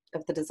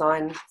of the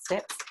design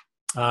steps.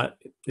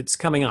 It's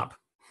coming up.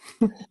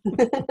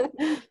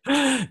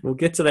 We'll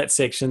get to that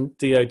section,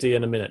 DOD,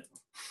 in a minute.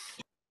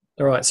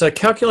 All right, so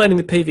calculating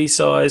the PV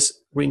size,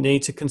 we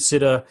need to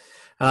consider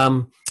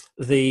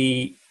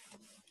the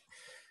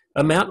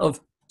amount of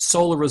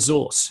solar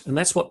resource, and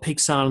that's what peak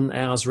sun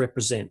hours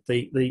represent,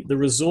 the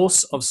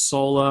resource of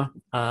solar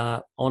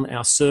on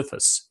our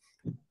surface.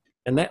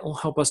 And that will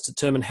help us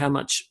determine how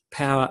much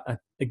power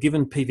a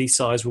given PV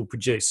size will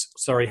produce.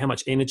 Sorry, how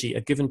much energy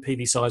a given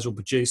PV size will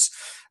produce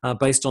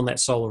based on that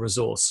solar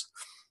resource.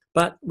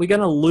 But we're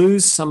going to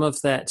lose some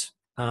of that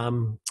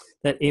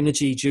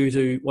energy due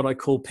to what I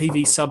call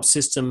PV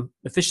subsystem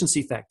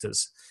efficiency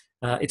factors.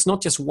 It's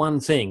not just one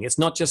thing. It's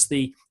not just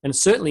and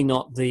certainly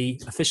not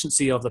the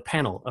efficiency of the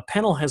panel. A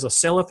panel has a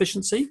cell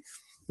efficiency,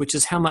 which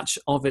is how much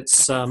of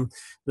its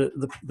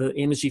the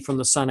energy from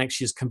the sun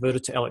actually is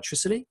converted to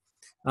electricity.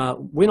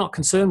 We're not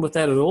concerned with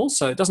that at all.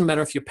 So it doesn't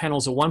matter if your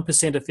panels are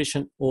 1%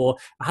 efficient or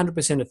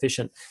 100%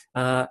 efficient.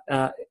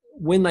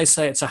 When they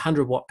say it's a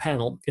 100-watt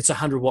panel, it's a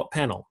 100-watt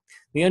panel.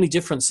 The only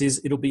difference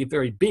is it'll be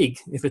very big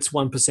if it's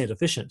 1%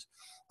 efficient.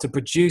 To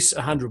produce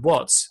 100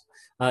 watts,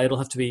 it'll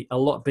have to be a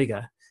lot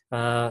bigger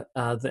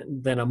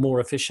than a more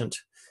efficient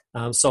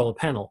solar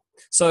panel.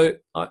 So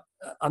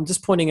I'm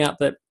just pointing out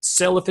that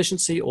cell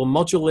efficiency or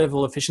module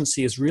level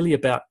efficiency is really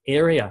about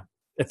area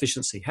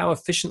efficiency, how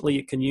efficiently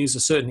it can use a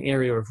certain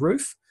area of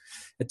roof.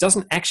 It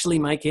doesn't actually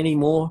make any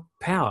more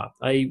power.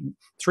 A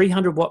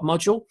 300-watt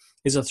module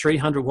is a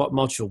 300-watt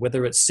module,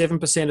 whether it's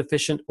 7%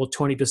 efficient or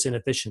 20%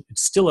 efficient.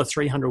 It's still a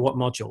 300-watt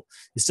module.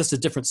 It's just a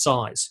different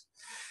size.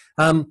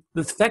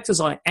 The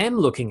factors I am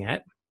looking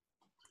at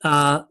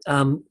are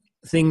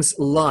things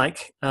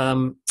like,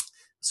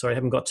 sorry, I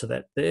haven't got to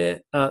that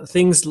there,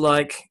 things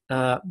like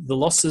the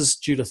losses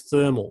due to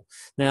thermal.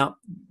 Now,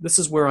 this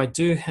is where I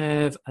do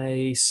have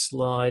a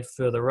slide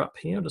further up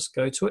here. I'll just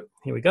go to it.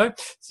 Here we go.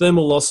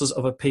 Thermal losses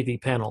of a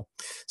PV panel.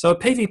 So a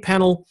PV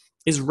panel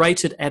is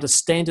rated at a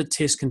standard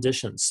test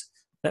conditions.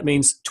 That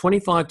means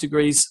 25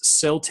 degrees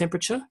cell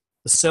temperature.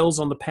 The cells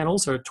on the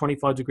panels are at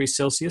 25 degrees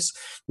Celsius,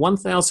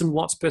 1,000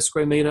 watts per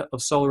square meter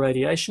of solar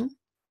radiation,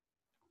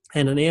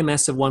 and an air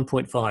mass of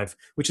 1.5,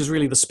 which is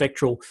really the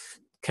spectral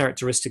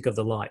characteristic of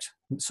the light,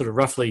 sort of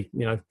roughly,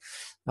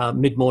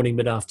 mid-morning,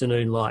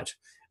 mid-afternoon light.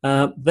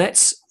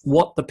 That's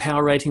what the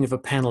power rating of a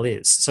panel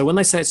is. So when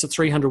they say it's a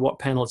 300-watt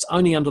panel, it's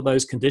only under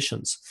those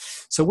conditions.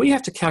 So we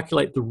have to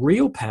calculate the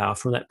real power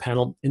from that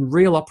panel in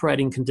real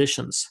operating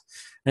conditions.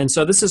 And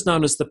so this is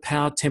known as the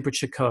power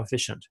temperature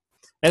coefficient.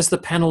 As the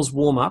panels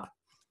warm up,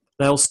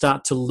 they'll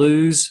start to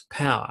lose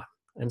power.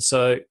 And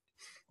so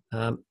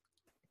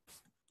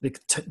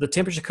the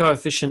temperature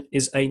coefficient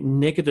is a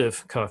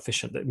negative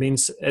coefficient. That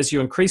means as you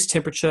increase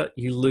temperature,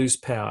 you lose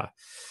power.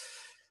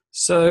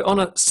 So on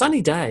a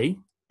sunny day,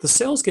 the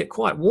cells get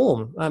quite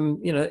warm.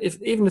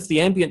 Even if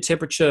the ambient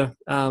temperature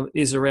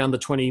is around the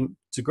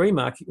 20-degree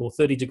mark or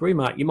 30-degree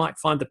mark, you might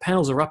find the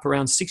panels are up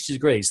around 60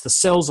 degrees, the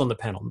cells on the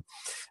panel.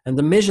 And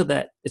to measure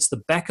that, it's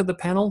the back of the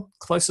panel.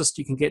 Closest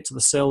you can get to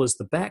the cell is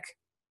the back.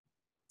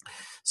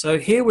 So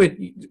here we're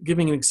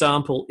giving an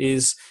example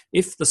is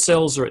if the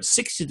cells are at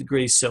 60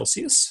 degrees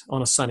Celsius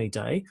on a sunny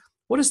day,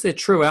 what is their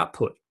true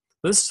output?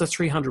 Well, this is a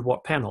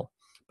 300-watt panel.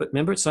 But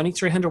remember, it's only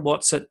 300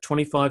 watts at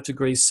 25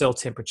 degrees cell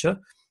temperature.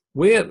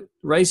 We're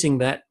raising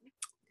that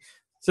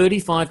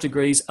 35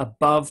 degrees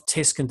above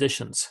test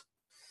conditions.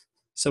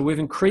 So we've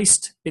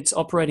increased its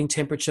operating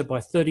temperature by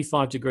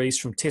 35 degrees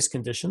from test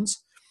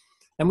conditions.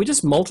 And we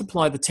just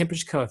multiply the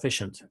temperature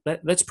coefficient.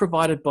 That's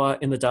provided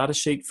in the data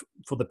sheet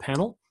for the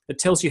panel. It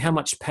tells you how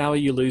much power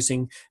you're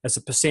losing as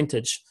a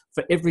percentage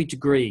for every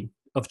degree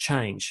of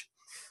change.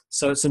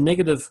 So it's a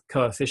negative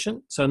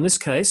coefficient. So in this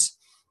case,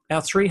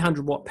 our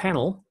 300-watt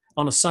panel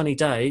on a sunny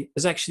day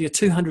is actually a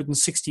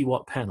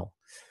 260-watt panel.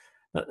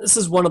 Now, this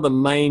is one of the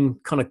main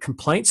kind of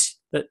complaints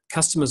that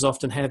customers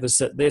often have, is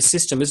that their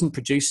system isn't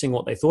producing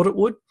what they thought it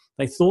would.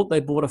 They thought they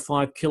bought a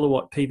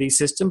 5-kilowatt PV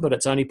system, but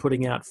it's only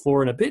putting out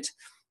 4 and a bit.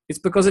 It's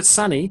because it's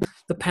sunny,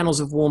 the panels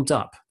have warmed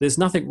up. There's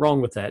nothing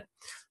wrong with that.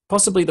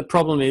 Possibly the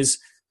problem is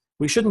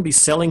we shouldn't be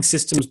selling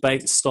systems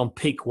based on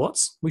peak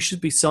watts. We should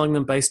be selling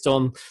them based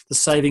on the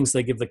savings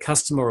they give the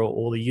customer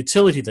or the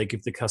utility they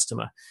give the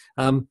customer.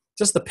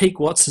 Just the peak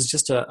watts is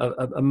just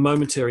a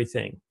momentary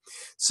thing.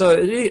 So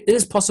it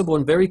is possible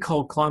in very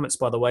cold climates,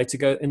 by the way, to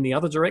go in the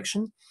other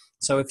direction.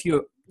 So if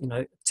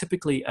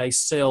typically a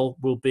cell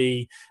will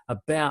be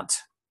about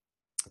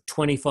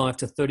 25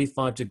 to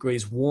 35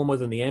 degrees warmer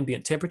than the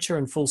ambient temperature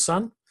in full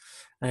sun.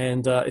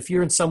 And if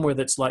you're in somewhere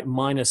that's like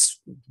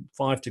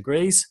 -5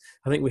 degrees,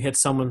 I think we had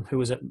someone who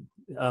was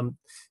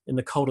in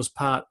the coldest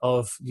part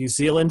of New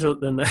Zealand,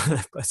 and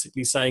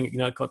basically saying,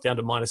 it got down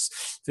to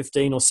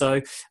 -15 or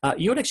so,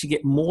 you would actually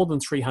get more than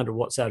 300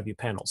 watts out of your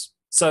panels.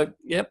 So,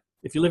 yep,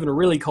 if you live in a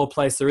really cold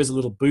place, there is a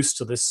little boost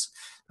to this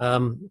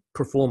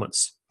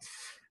performance.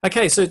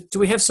 Okay, so do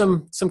we have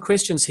some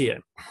questions here?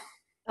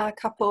 A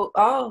couple,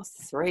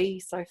 3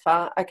 so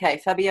far.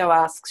 Okay, Fabio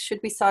asks, should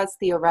we size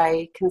the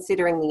array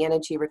considering the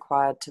energy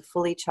required to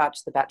fully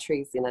charge the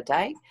batteries in a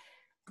day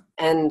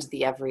and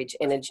the average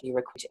energy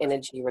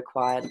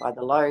required by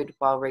the load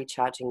while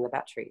recharging the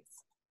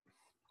batteries?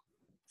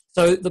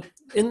 So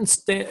in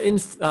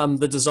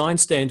the design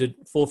standard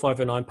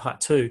 4509 part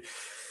 2,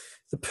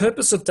 the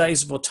purpose of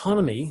days of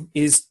autonomy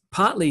is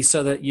partly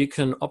so that you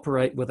can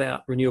operate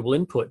without renewable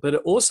input, but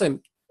it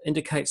also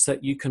indicates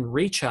that you can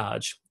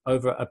recharge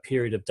over a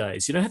period of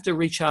days. You don't have to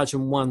recharge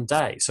in one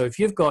day. So if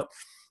you've got,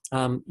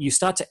 you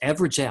start to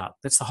average out.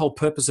 That's the whole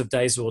purpose of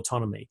days of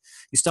autonomy.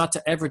 You start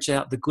to average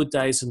out the good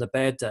days and the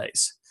bad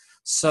days.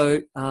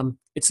 So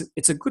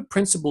it's a good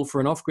principle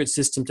for an off-grid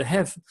system to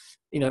have,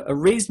 a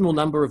reasonable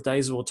number of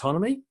days of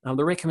autonomy.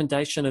 The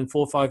recommendation in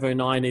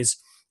 4509 is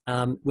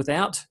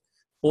without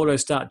auto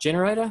start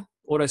generator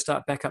auto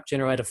start backup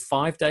generator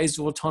 5 days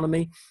of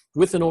autonomy.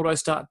 With an auto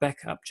start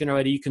backup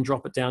generator, you can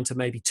drop it down to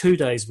maybe 2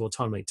 days of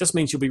autonomy. It just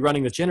means you'll be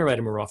running the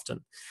generator more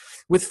often.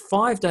 With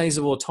 5 days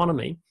of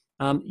autonomy,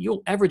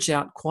 you'll average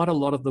out quite a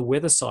lot of the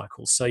weather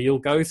cycles. So you'll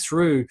go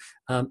through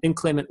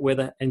inclement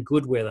weather and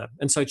good weather.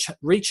 And so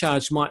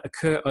recharge might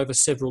occur over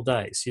several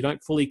days. You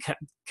don't fully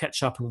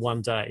catch up in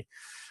one day.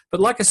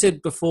 But like I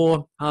said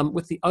before,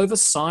 with the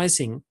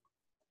oversizing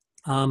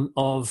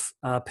of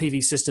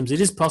PV systems, it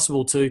is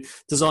possible to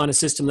design a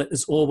system that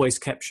is always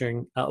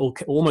capturing or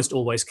almost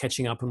always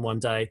catching up in one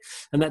day.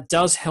 And that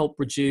does help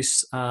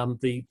reduce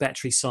the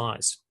battery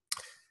size.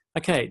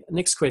 Okay,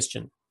 next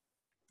question.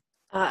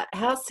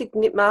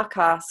 Mark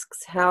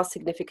asks, how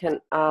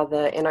significant are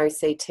the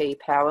NOCT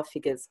power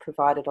figures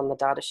provided on the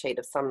data sheet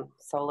of some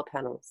solar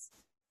panels?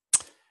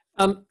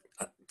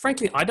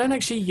 Frankly, I don't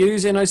actually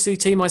use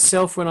NOCT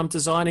myself when I'm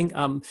designing.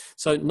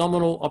 So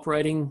nominal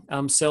operating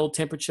cell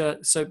temperature.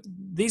 So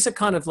these are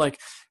kind of like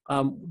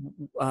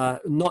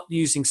not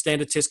using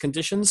standard test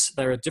conditions.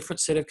 They're a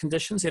different set of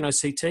conditions,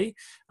 NOCT.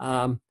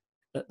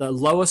 The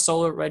lower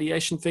solar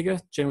radiation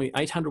figure, generally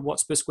 800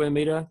 watts per square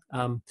meter,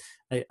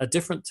 a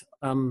different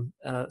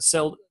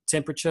cell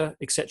temperature,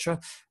 etc.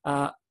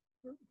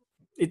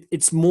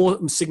 It's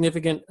more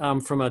significant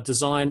from a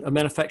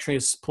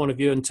manufacturer's point of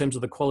view in terms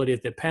of the quality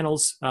of their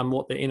panels,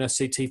 what the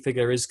NOCT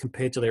figure is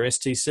compared to their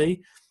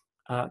STC.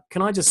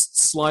 Can I just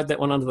slide that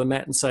one under the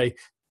mat and say,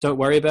 don't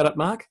worry about it,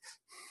 Mark?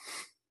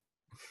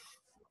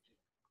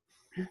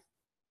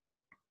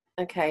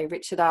 Okay,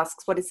 Richard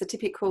asks, what is the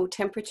typical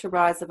temperature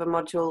rise of a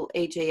module,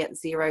 e.g. at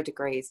 0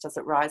 degrees? Does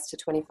it rise to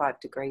 25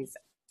 degrees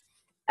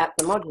at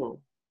the module?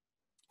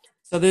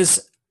 So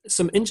there's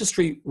some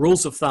industry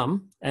rules of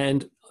thumb,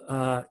 and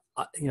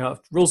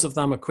rules of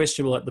thumb are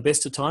questionable at the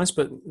best of times,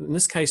 but in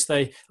this case,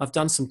 I've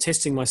done some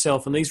testing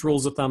myself, and these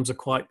rules of thumbs are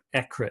quite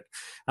accurate.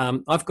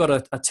 I've got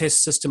a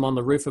test system on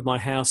the roof of my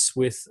house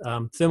with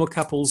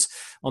thermocouples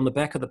on the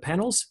back of the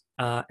panels,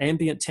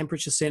 ambient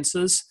temperature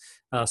sensors,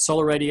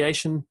 solar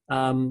radiation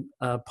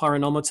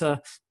pyronometer,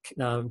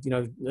 a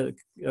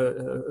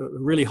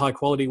really high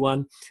quality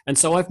one. And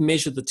so I've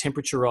measured the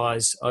temperature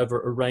rise over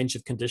a range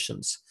of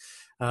conditions.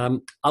 I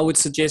would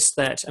suggest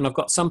that, and I've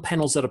got some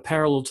panels that are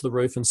parallel to the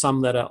roof and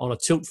some that are on a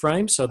tilt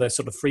frame, so they're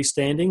sort of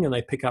freestanding and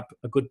they pick up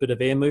a good bit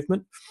of air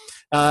movement.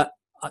 I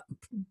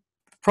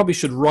probably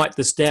should write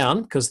this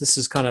down because this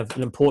is kind of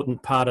an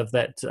important part of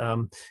that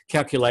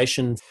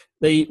calculation.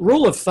 The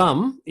rule of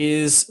thumb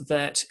is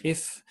that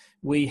if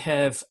we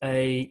have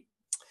a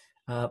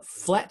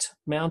flat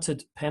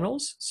mounted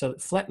panels, so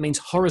flat means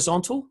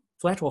horizontal,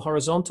 flat or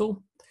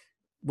horizontal,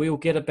 we'll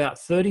get about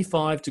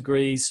 35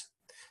 degrees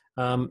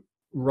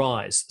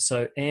rise.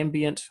 So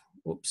ambient,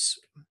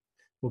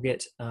 we'll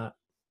get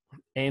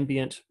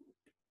ambient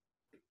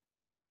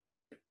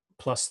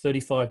plus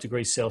 35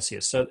 degrees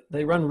Celsius. So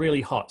they run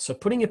really hot. So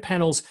putting your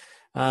panels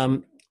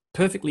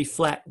perfectly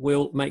flat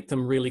will make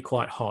them really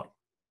quite hot.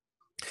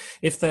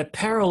 If they're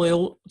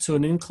parallel to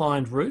an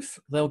inclined roof,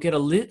 they'll get a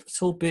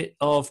little bit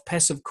of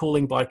passive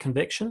cooling by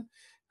convection.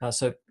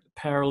 So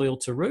parallel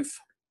to roof.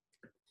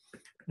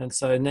 And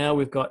so now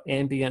we've got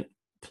ambient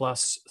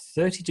plus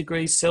 30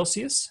 degrees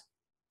Celsius.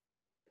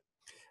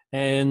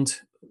 And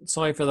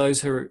sorry for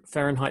those who are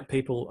Fahrenheit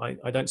people,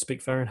 I don't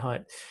speak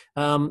Fahrenheit.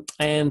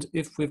 And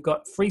if we've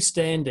got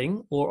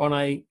freestanding or on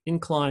a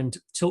inclined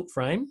tilt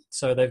frame,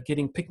 so they're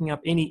picking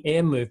up any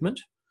air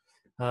movement,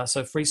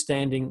 so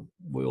freestanding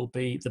will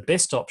be the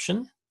best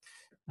option.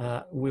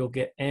 We'll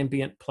get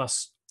ambient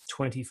plus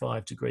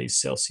 25 degrees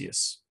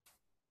Celsius.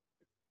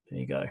 There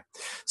you go.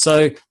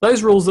 So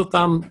those rules of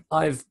thumb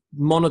I've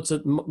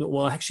monitored.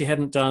 Well, I actually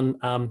hadn't done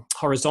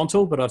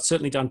horizontal, but I've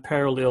certainly done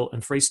parallel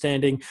and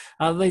freestanding.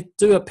 They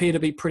do appear to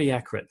be pretty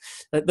accurate.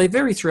 They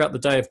vary throughout the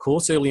day, of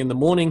course. Early in the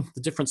morning,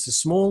 the difference is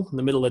small. In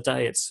the middle of the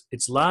day,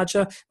 it's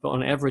larger, but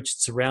on average,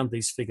 it's around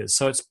these figures.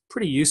 So it's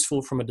pretty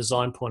useful from a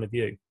design point of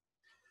view.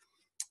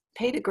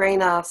 Peter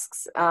Green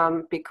asks,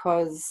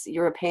 because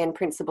European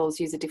principles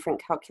use a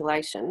different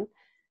calculation,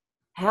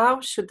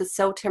 how should the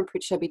cell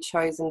temperature be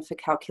chosen for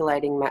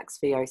calculating max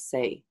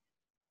VOC?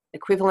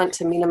 Equivalent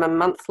to minimum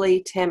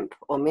monthly temp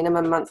or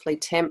minimum monthly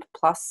temp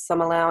plus some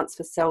allowance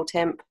for cell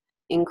temp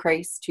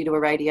increase due to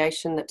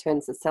irradiation that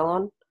turns the cell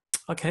on?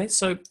 Okay,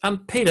 so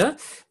Peter,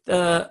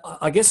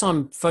 I guess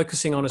I'm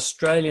focusing on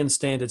Australian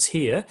standards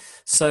here.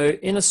 So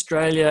in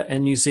Australia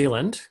and New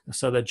Zealand,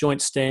 so they're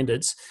joint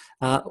standards,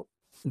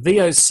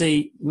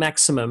 VOC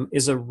maximum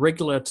is a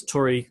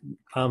regulatory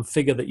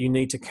figure that you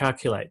need to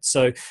calculate.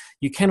 So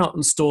you cannot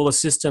install a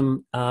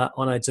system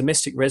on a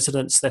domestic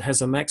residence that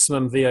has a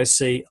maximum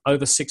VOC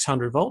over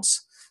 600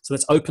 volts. So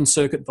that's open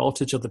circuit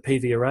voltage of the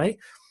PV array.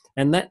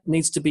 And that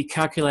needs to be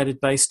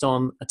calculated based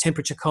on a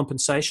temperature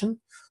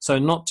compensation. So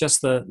not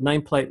just the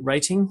nameplate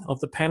rating of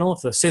the panel.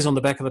 If it says on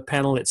the back of the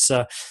panel it's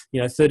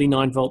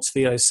 39 volts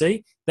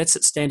VOC, that's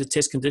at standard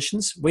test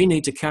conditions. We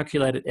need to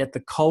calculate it at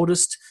the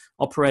coldest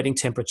operating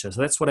temperature.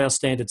 So that's what our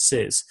standard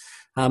says.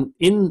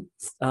 In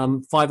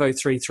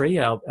 5033,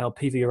 our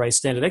PV array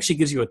standard, actually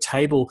gives you a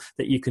table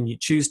that you can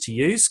choose to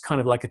use,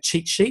 kind of like a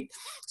cheat sheet.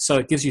 So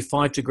it gives you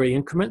 5-degree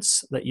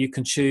increments that you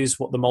can choose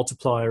what the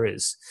multiplier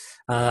is.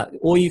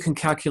 Or you can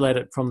calculate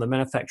it from the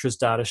manufacturer's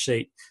data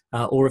sheet,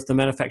 or if the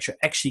manufacturer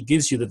actually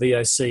gives you the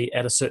VOC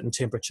at a certain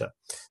temperature.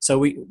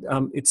 So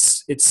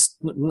it's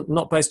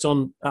not based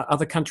on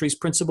other countries'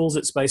 principles,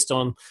 it's based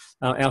on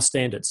our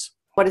standards.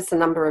 What is the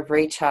number of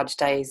recharge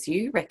days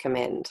you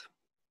recommend?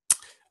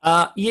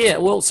 Yeah,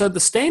 well, so the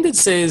standard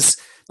says,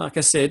 like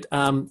I said,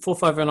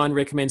 4509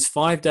 recommends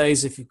 5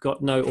 days if you've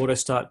got no auto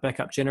start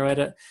backup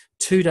generator,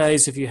 2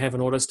 days if you have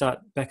an auto start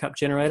backup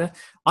generator.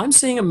 I'm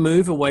seeing a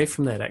move away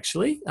from that,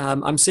 actually.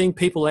 I'm seeing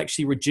people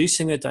actually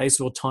reducing their days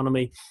of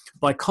autonomy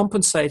by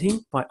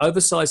compensating, by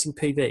oversizing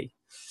PV,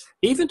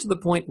 even to the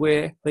point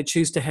where they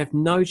choose to have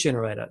no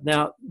generator.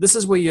 Now, this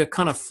is where you're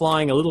kind of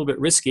flying a little bit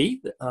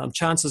risky.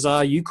 Chances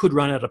are you could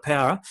run out of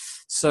power.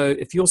 So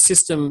if your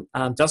system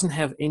doesn't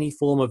have any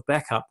form of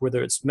backup,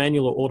 whether it's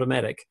manual or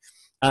automatic,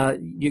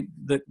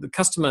 the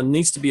customer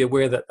needs to be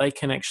aware that they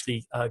can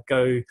actually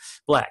go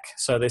black,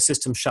 so their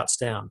system shuts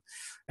down.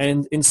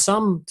 And in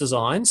some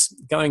designs,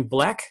 going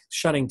black,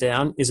 shutting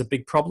down, is a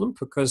big problem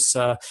because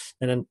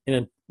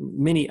in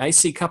many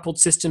AC coupled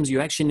systems, you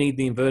actually need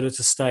the inverter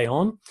to stay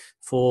on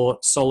for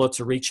solar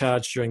to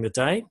recharge during the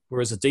day,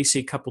 whereas a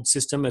DC coupled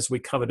system, as we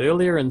covered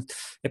earlier in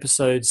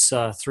episodes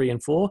 3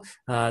 and 4,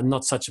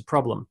 not such a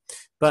problem.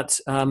 But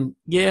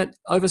yeah,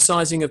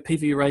 oversizing of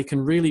PV array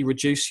can really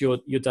reduce your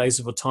days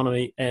of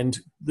autonomy, and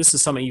this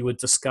is something you would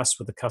discuss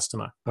with the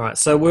customer. All right,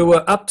 so we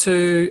were up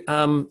to,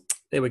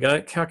 there we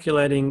go,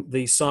 calculating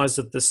the size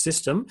of the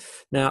system.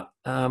 Now,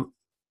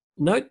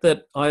 note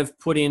that I've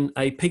put in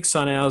a peak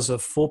sun hours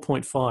of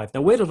 4.5.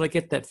 Now, where did I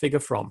get that figure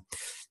from?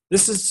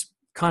 This is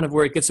kind of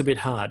where it gets a bit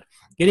hard.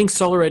 Getting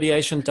solar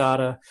radiation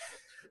data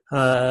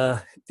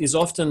is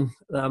often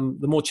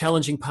the more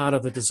challenging part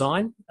of the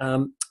design.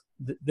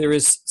 There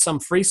is some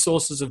free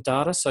sources of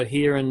data. So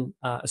here in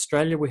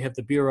Australia, we have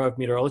the Bureau of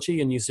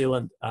Meteorology, in New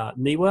Zealand,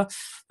 NIWA.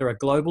 There are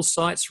global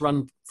sites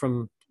run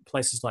from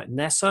places like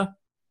NASA,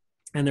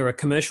 and there are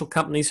commercial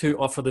companies who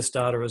offer this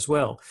data as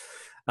well.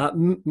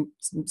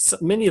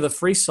 Many of the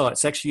free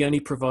sites actually only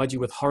provide you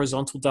with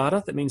horizontal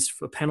data. That means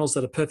for panels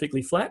that are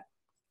perfectly flat.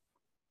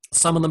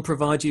 Some of them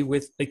provide you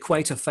with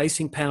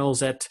equator-facing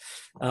panels at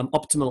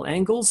optimal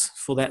angles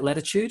for that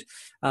latitude.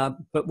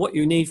 But what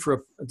you need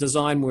for a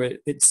design where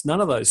it's none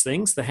of those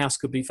things, the house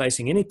could be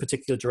facing any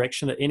particular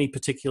direction at any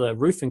particular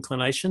roof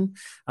inclination,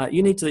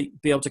 you need to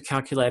be able to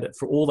calculate it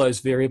for all those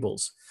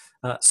variables.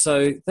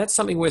 So that's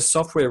something where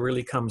software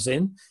really comes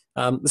in.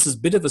 This is a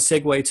bit of a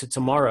segue to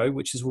tomorrow,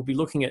 which is we'll be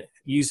looking at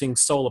using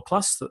Solar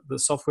Plus, the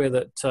software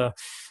that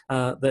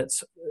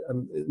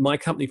my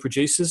company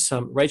produces.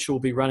 Rachel will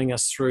be running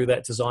us through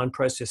that design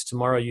process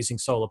tomorrow using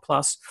Solar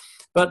Plus.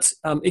 But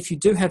if you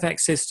do have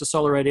access to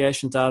solar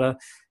radiation data,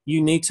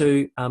 you need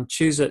to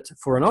choose it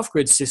for an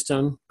off-grid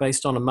system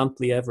based on a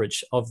monthly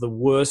average of the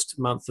worst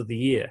month of the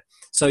year.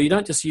 So you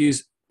don't just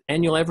use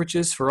annual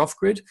averages for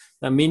off-grid.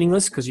 They're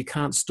meaningless because you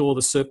can't store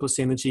the surplus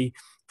energy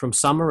from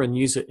summer and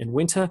use it in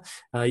winter.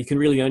 You can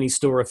really only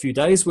store a few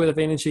days worth of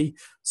energy.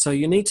 So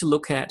you need to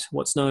look at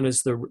what's known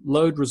as the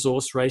load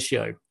resource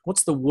ratio.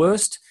 What's the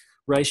worst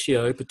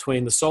ratio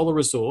between the solar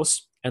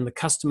resource and the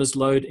customer's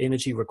load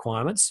energy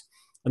requirements?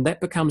 And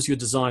that becomes your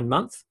design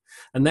month.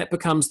 And that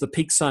becomes the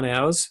peak sun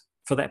hours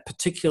for that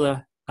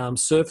particular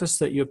surface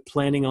that you're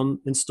planning on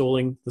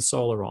installing the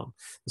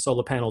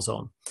solar panels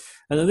on.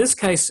 And in this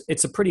case,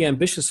 it's a pretty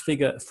ambitious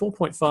figure,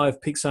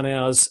 4.5 peak sun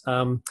hours.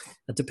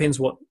 It depends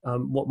what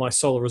my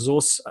solar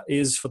resource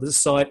is for this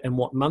site and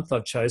what month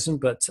I've chosen.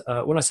 But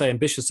when I say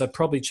ambitious, I've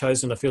probably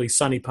chosen a fairly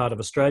sunny part of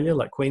Australia,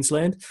 like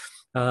Queensland.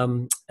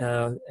 I'm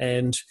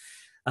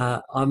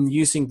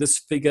using this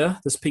figure.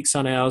 This peak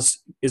sun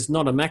hours is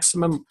not a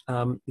maximum.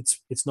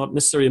 It's not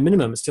necessarily a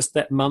minimum. It's just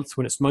that month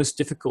when it's most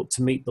difficult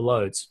to meet the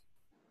loads.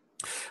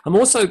 I'm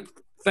also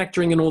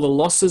factoring in all the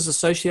losses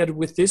associated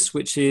with this,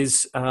 which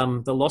is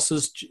the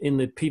losses in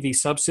the PV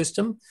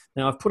subsystem.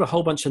 Now, I've put a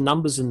whole bunch of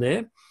numbers in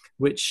there,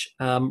 which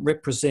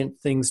represent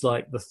things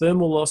like the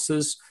thermal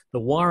losses, the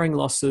wiring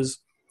losses,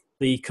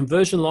 the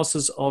conversion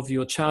losses of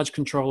your charge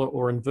controller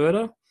or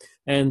inverter,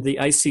 and the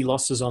AC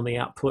losses on the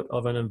output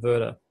of an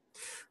inverter.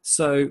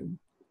 So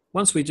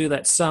once we do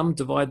that sum,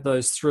 divide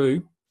those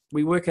through,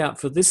 we work out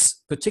for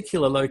this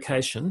particular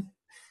location,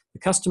 the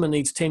customer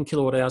needs 10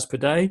 kilowatt hours per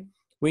day.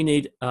 We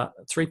need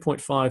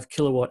 3.5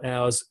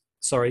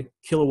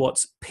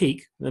 kilowatts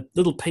peak. The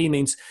little p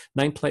means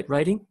nameplate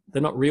rating.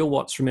 They're not real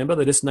watts, remember,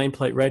 they're just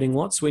nameplate rating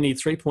watts. We need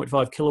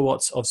 3.5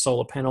 kilowatts of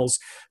solar panels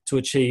to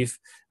achieve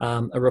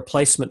a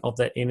replacement of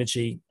that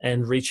energy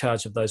and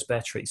recharge of those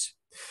batteries.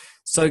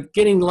 So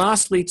getting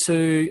lastly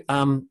to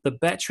the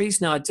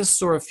batteries. Now, I just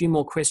saw a few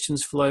more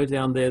questions flow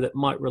down there that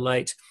might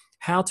relate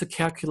how to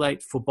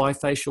calculate for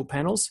bifacial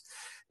panels.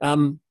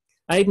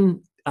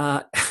 Aidan,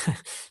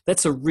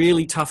 that's a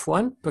really tough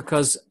one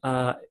because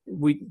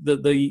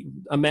the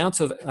amount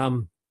of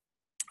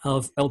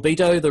of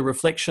albedo, the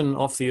reflection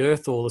off the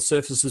earth or the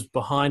surfaces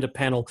behind a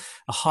panel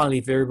are highly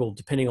variable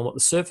depending on what the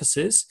surface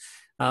is.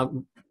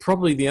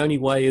 Probably the only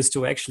way is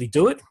to actually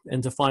do it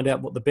and to find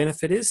out what the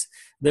benefit is.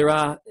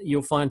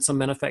 You'll find some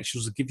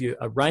manufacturers will give you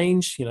a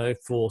range,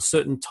 for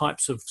certain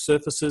types of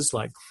surfaces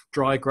like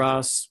dry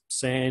grass,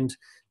 sand,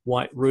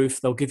 white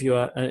roof. They'll give you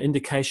an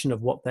indication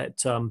of what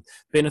that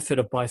benefit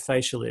of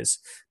bifacial is.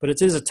 But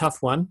it is a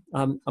tough one.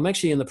 I'm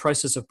actually in the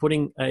process of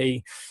putting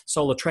a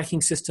solar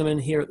tracking system in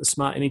here at the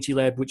Smart Energy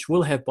Lab, which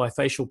will have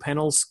bifacial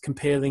panels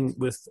comparing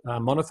with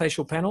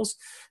monofacial panels,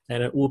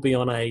 and it will be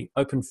on a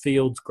open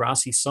field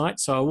grassy site.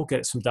 So I will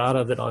get some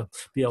data that I'll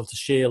be able to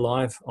share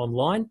live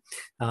online.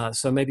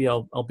 So maybe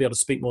I'll be able to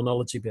speak more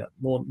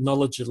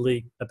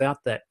knowledgeably about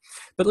that.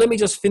 But let me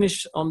just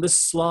finish on this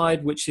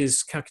slide, which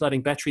is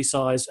calculating battery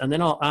size, and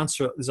then I'll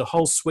answer it. There's a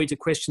whole suite of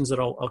questions that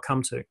I'll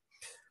come to.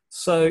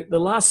 So the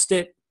last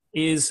step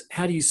is,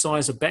 how do you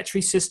size a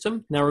battery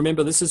system? Now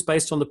remember, this is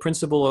based on the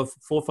principle of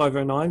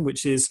 4509,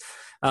 which is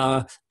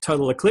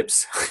total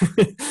eclipse.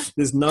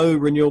 There's no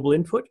renewable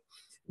input.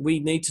 We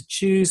need to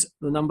choose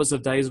the numbers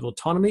of days of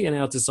autonomy in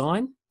our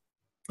design.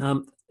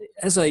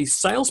 As a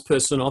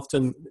salesperson,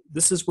 often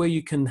this is where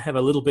you can have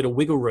a little bit of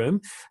wiggle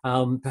room,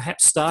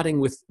 perhaps starting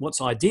with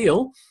what's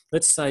ideal.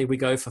 Let's say we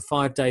go for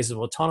 5 days of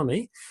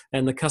autonomy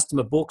and the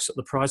customer books at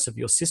the price of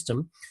your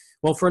system.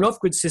 Well, for an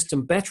off-grid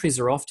system, batteries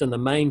are often the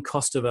main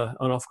cost of an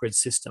off-grid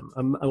system,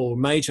 or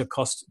major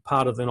cost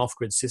part of an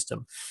off-grid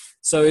system.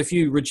 So if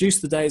you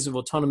reduce the days of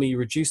autonomy, you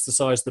reduce the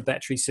size of the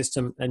battery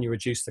system and you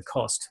reduce the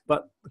cost.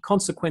 But the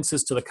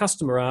consequences to the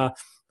customer are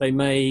they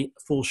may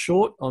fall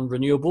short on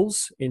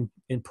renewables in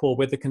poor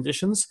weather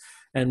conditions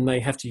and may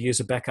have to use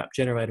a backup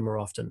generator more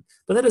often.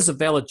 But that is a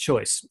valid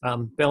choice,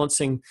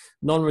 balancing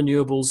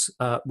non-renewables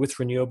with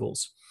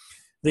renewables.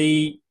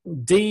 The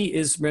D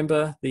is,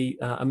 remember, the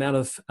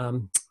amount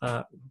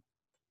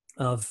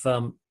of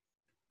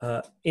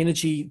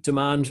energy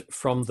demand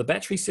from the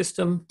battery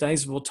system,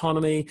 days of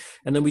autonomy,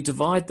 and then we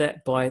divide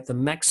that by the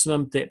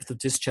maximum depth of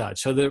discharge.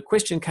 So the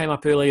question came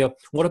up earlier,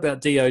 what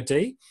about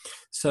DOD?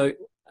 So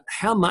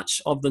how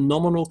much of the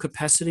nominal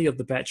capacity of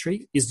the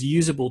battery is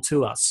usable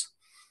to us?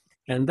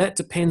 And that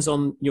depends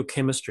on your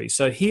chemistry.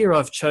 So here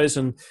I've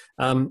chosen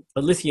a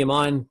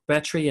lithium-ion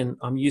battery, and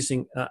I'm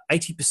using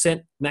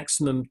 80%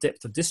 maximum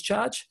depth of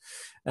discharge.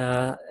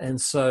 And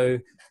so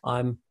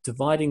I'm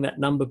dividing that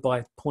number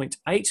by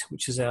 0.8,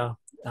 which is our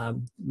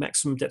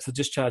maximum depth of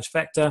discharge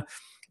factor.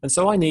 And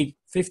so I need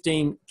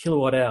 15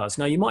 kilowatt hours.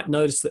 Now, you might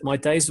notice that my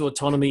days of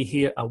autonomy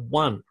here are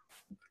one.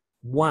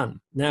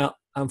 Now,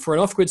 for an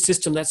off-grid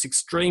system, that's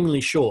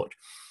extremely short.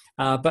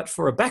 But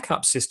for a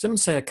backup system,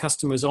 say a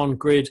customer is on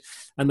grid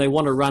and they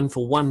want to run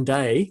for 1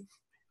 day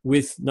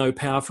with no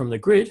power from the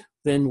grid,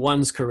 then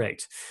 1's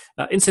correct.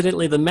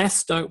 Incidentally, the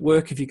maths don't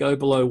work if you go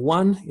below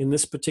 1 in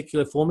this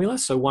particular formula,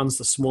 so 1's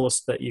the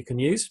smallest that you can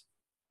use.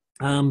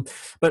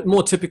 But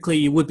more typically,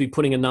 you would be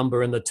putting a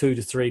number in the 2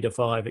 to 3 to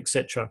 5,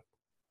 etc.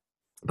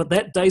 But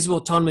that days of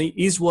autonomy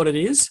is what it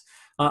is.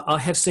 I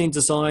have seen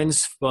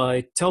designs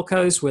by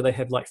telcos where they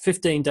have like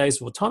 15 days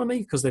of autonomy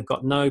because they've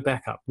got no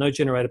backup, no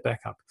generator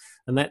backup.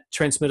 And that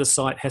transmitter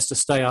site has to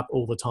stay up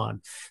all the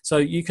time. So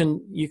you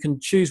can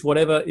choose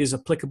whatever is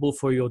applicable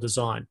for your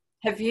design.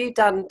 Have you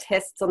done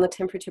tests on the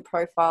temperature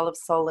profile of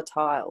solar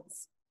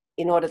tiles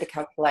in order to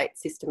calculate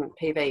system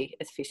PV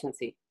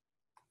efficiency?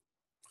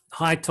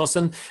 Hi,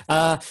 Tossin.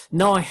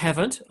 No, I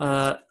haven't.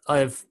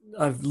 I've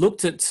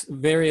looked at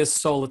various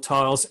solar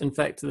tiles. In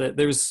fact,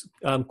 there's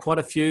quite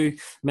a few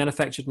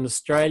manufactured in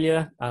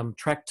Australia,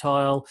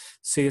 Tractile,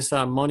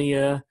 CSR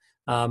Monier.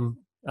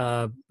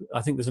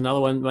 I think there's another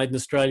one made in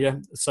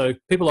Australia. So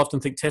people often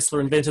think Tesla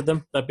invented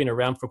them. They've been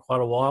around for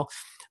quite a while.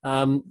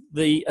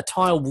 A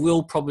tile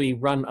will probably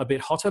run a bit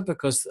hotter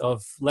because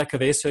of lack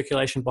of air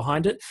circulation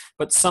behind it.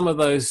 But some of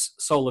those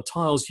solar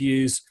tiles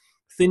use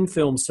thin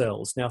film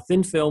cells. Now,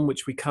 thin film,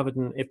 which we covered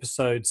in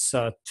episodes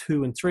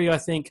 2 and 3, I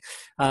think,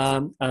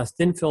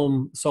 thin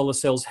film solar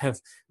cells have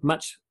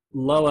much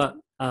lower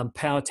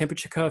power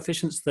temperature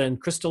coefficients than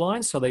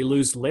crystalline, so they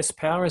lose less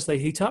power as they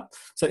heat up.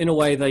 So in a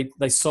way,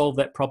 they solve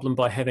that problem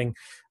by having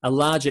a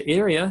larger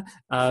area,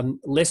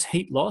 less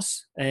heat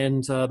loss,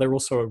 and they're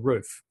also a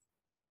roof.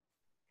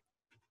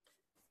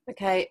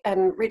 Okay,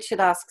 and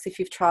Richard asks if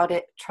you've tried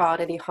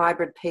any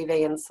hybrid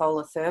PV and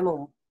solar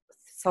thermal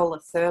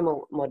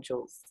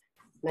modules,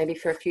 maybe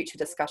for a future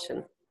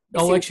discussion.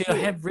 Oh, actually, I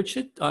have,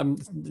 Richard.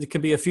 There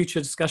could be a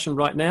future discussion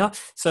right now.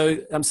 So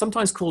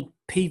sometimes called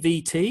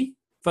PVT,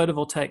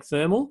 photovoltaic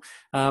thermal.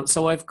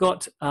 So I've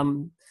got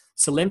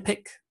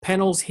Solempic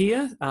panels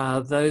here.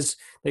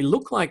 They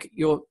look like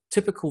your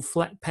typical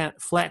flat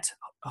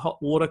hot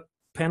water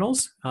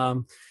panels.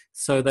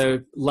 So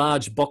they're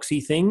large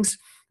boxy things.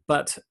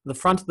 But the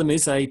front of them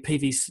is a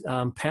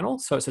PV panel.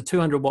 So it's a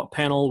 200-watt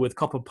panel with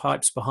copper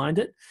pipes behind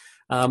it.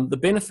 The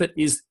benefit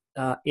is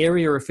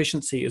area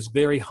efficiency is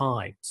very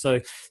high. So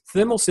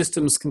thermal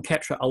systems can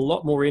capture a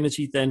lot more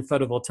energy than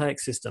photovoltaic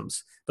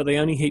systems, but they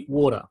only heat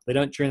water. They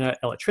don't generate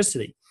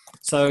electricity.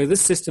 So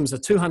this system's a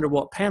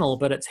 200-watt panel,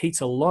 but it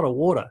heats a lot of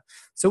water.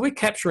 So we're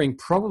capturing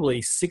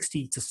probably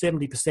 60 to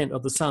 70%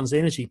 of the sun's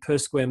energy per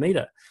square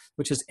meter,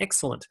 which is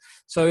excellent.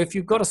 So if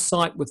you've got a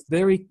site with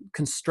very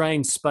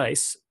constrained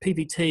space,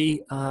 PVT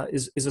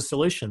is a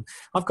solution.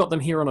 I've got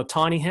them here on a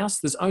tiny house.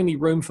 There's only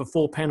room for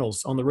 4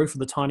 panels on the roof of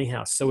the tiny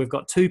house. So we've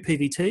got 2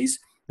 PVTs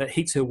that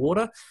heats her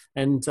water,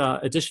 and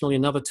additionally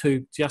another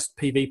 2 just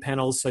PV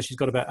panels. So she's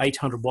got about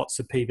 800 watts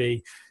of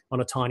PV on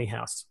a tiny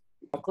house.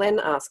 Glenn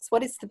asks,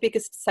 what is the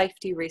biggest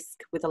safety risk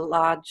with a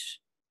large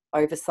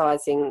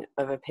oversizing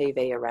of a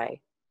PV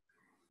array?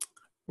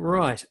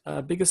 Right,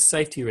 biggest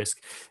safety risk.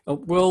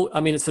 Well,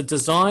 I mean, it's a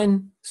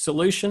design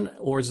solution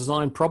or a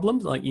design problem.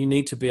 Like you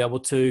need to be able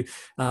to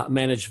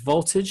manage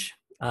voltage,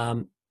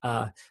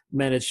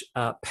 manage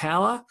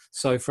power.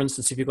 So for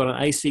instance, if you've got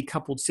an AC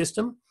coupled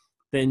system,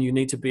 then you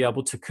need to be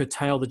able to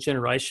curtail the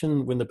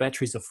generation when the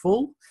batteries are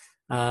full.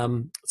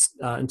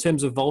 In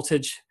terms of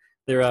voltage,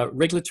 there are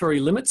regulatory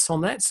limits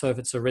on that. So if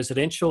it's a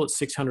residential, it's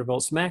 600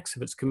 volts max.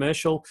 If it's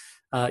commercial,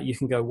 you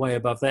can go way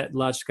above that.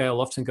 Large scale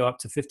often go up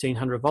to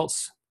 1500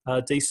 volts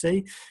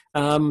DC.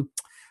 I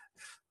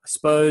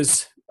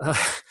suppose,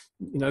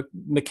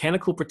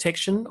 mechanical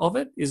protection of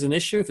it is an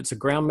issue. If it's a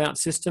ground mount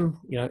system,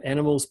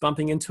 animals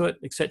bumping into it,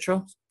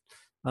 etc.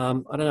 I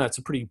don't know. It's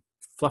a pretty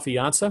fluffy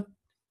answer.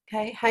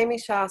 Okay,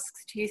 Hamish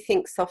asks, do you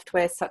think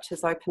software such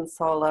as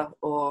OpenSolar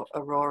or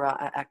Aurora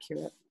are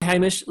accurate?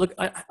 Hamish, look,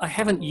 I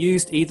haven't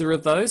used either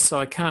of those, so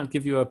I can't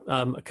give you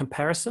a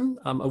comparison.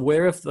 I'm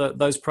aware of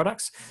those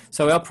products.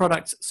 So our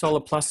product,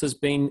 Solar Plus, has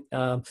been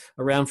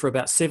around for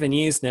about 7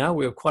 years now.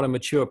 We're quite a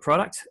mature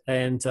product,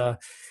 and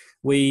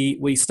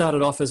we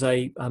started off as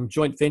a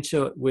joint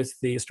venture with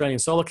the Australian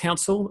Solar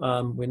Council.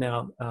 We're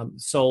now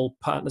sole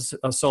partners,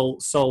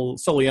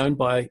 solely owned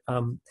by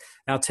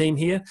our team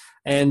here,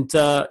 and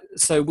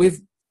so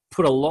we've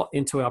put a lot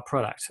into our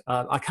product.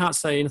 I can't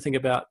say anything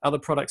about other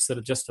products that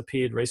have just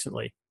appeared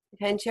recently.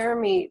 Okay, and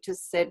Jeremy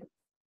just said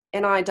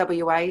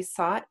NIWA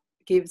site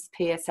gives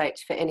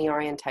PSH for any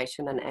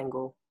orientation and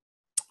angle.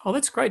 Oh,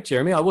 that's great,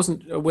 Jeremy. I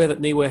wasn't aware that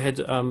NIWA had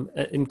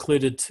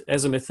included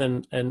azimuth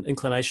and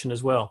inclination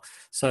as well.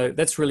 So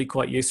that's really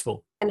quite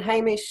useful. And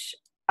Hamish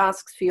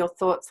asks for your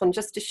thoughts on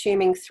just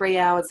assuming 3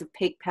 hours of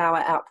peak power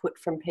output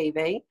from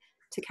PV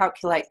to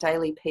calculate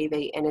daily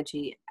PV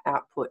energy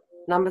output.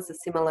 Numbers are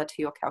similar to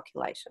your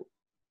calculation.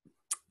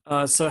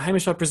 So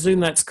Hamish, I presume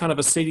that's kind of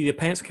a seat of your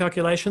pants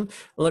calculation.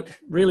 Look,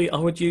 really, I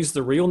would use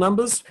the real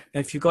numbers.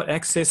 If you've got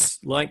access,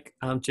 like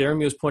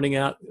Jeremy was pointing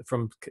out,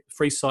 from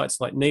free sites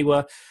like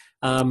NIWA,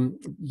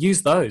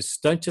 use those.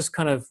 Don't just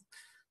kind of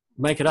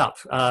make it up.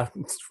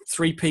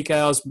 3 peak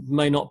hours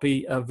may not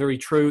be very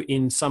true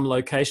in some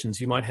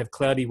locations. You might have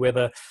cloudy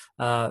weather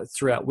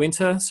throughout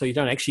winter, so you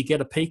don't actually get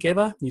a peak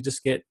ever. You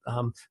just get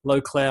low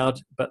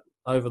cloud, but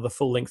over the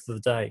full length of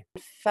the day.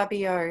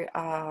 Fabio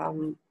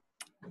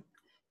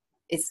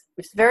is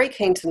very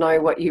keen to know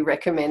what you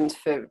recommend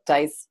for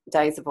days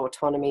of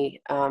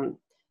autonomy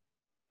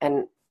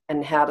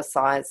and how to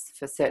size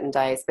for certain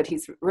days. But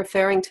he's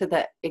referring to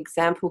the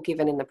example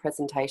given in the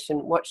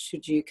presentation. What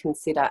should you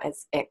consider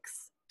as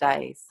X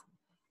days?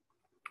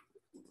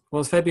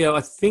 Well, Fabio,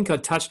 I think I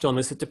touched on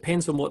this. It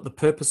depends on what the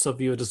purpose of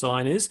your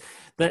design is.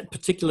 That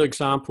particular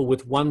example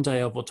with 1 day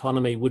of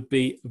autonomy would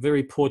be a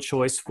very poor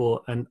choice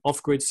for an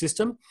off-grid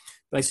system.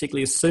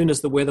 Basically, as soon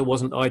as the weather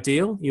wasn't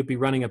ideal, you'd be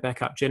running a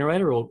backup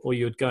generator, or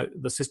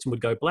the system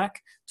would go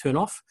black, turn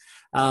off.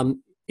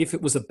 If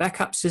it was a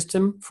backup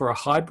system for a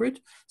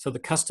hybrid, so the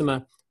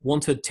customer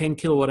wanted 10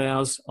 kilowatt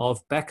hours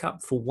of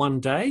backup for 1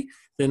 day,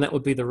 then that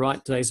would be the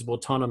right days of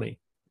autonomy.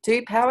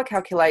 Do power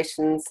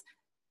calculations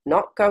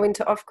not go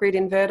into off-grid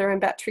inverter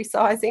and battery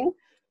sizing?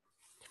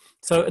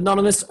 So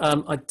Anonymous,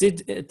 I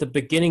did at the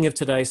beginning of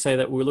today say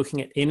that we're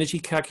looking at energy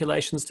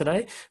calculations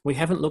today. We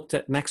haven't looked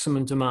at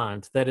maximum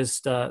demand.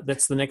 That's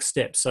the next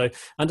step. So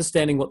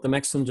understanding what the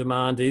maximum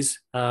demand is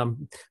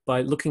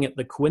by looking at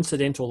the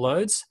coincidental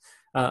loads.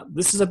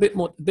 This is a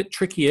bit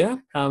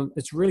trickier.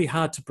 It's really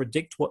hard to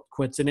predict what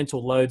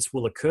coincidental loads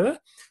will occur.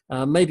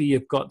 Maybe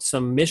you've got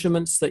some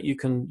measurements that you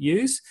can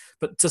use,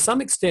 but to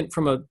some extent,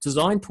 from a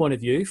design point of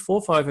view,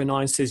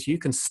 4509 says you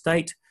can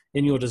state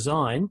in your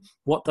design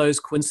what those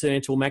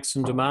coincidental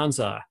maximum demands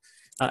are.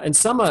 And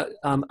some are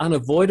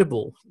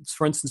unavoidable.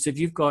 For instance, if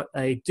you've got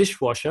a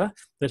dishwasher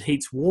that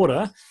heats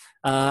water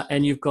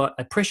and you've got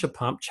a pressure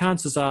pump,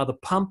 chances are the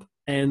pump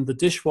and the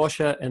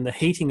dishwasher and the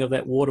heating of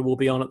that water will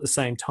be on at the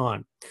same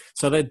time.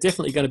 So they're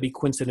definitely going to be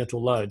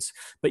coincidental loads.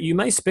 But you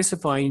may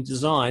specify in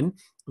design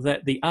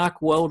that the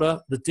arc welder,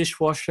 the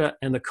dishwasher,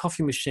 and the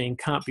coffee machine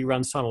can't be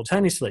run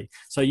simultaneously.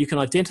 So you can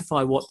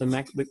identify what the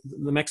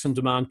maximum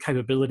demand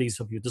capabilities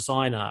of your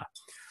design are.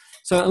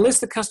 So unless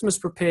the customer is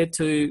prepared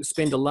to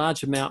spend a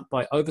large amount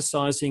by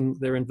oversizing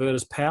their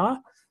inverter's power,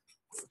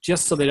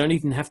 just so they don't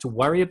even have to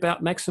worry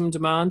about maximum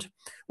demand,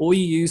 or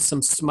you use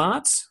some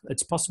smarts,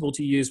 it's possible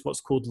to use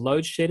what's called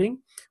load shedding,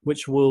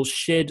 which will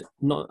shed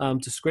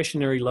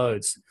discretionary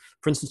loads.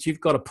 For instance, you've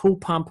got a pool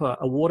pump,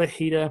 a water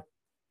heater,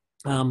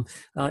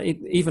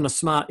 even a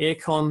smart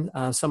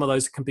aircon, some of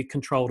those can be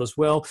controlled as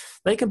well.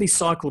 They can be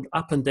cycled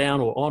up and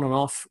down or on and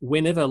off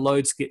whenever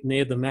loads get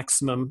near the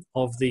maximum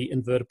of the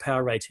inverter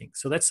power rating.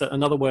 So that's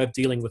another way of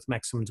dealing with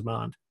maximum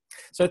demand.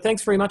 So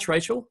thanks very much,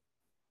 Rachel.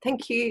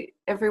 Thank you,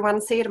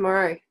 everyone. See you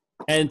tomorrow.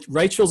 And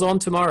Rachel's on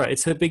tomorrow.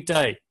 It's her big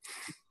day.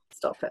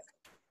 Stop it.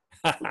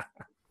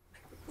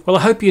 Well,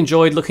 I hope you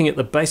enjoyed looking at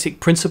the basic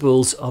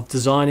principles of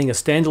designing a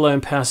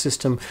standalone power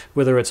system,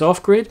 whether it's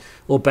off-grid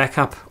or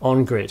backup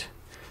on-grid.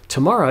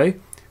 Tomorrow,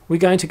 we're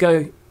going to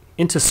go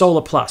into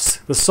Solar Plus,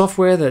 the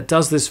software that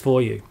does this for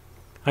you.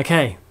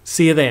 Okay,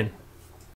 see you then.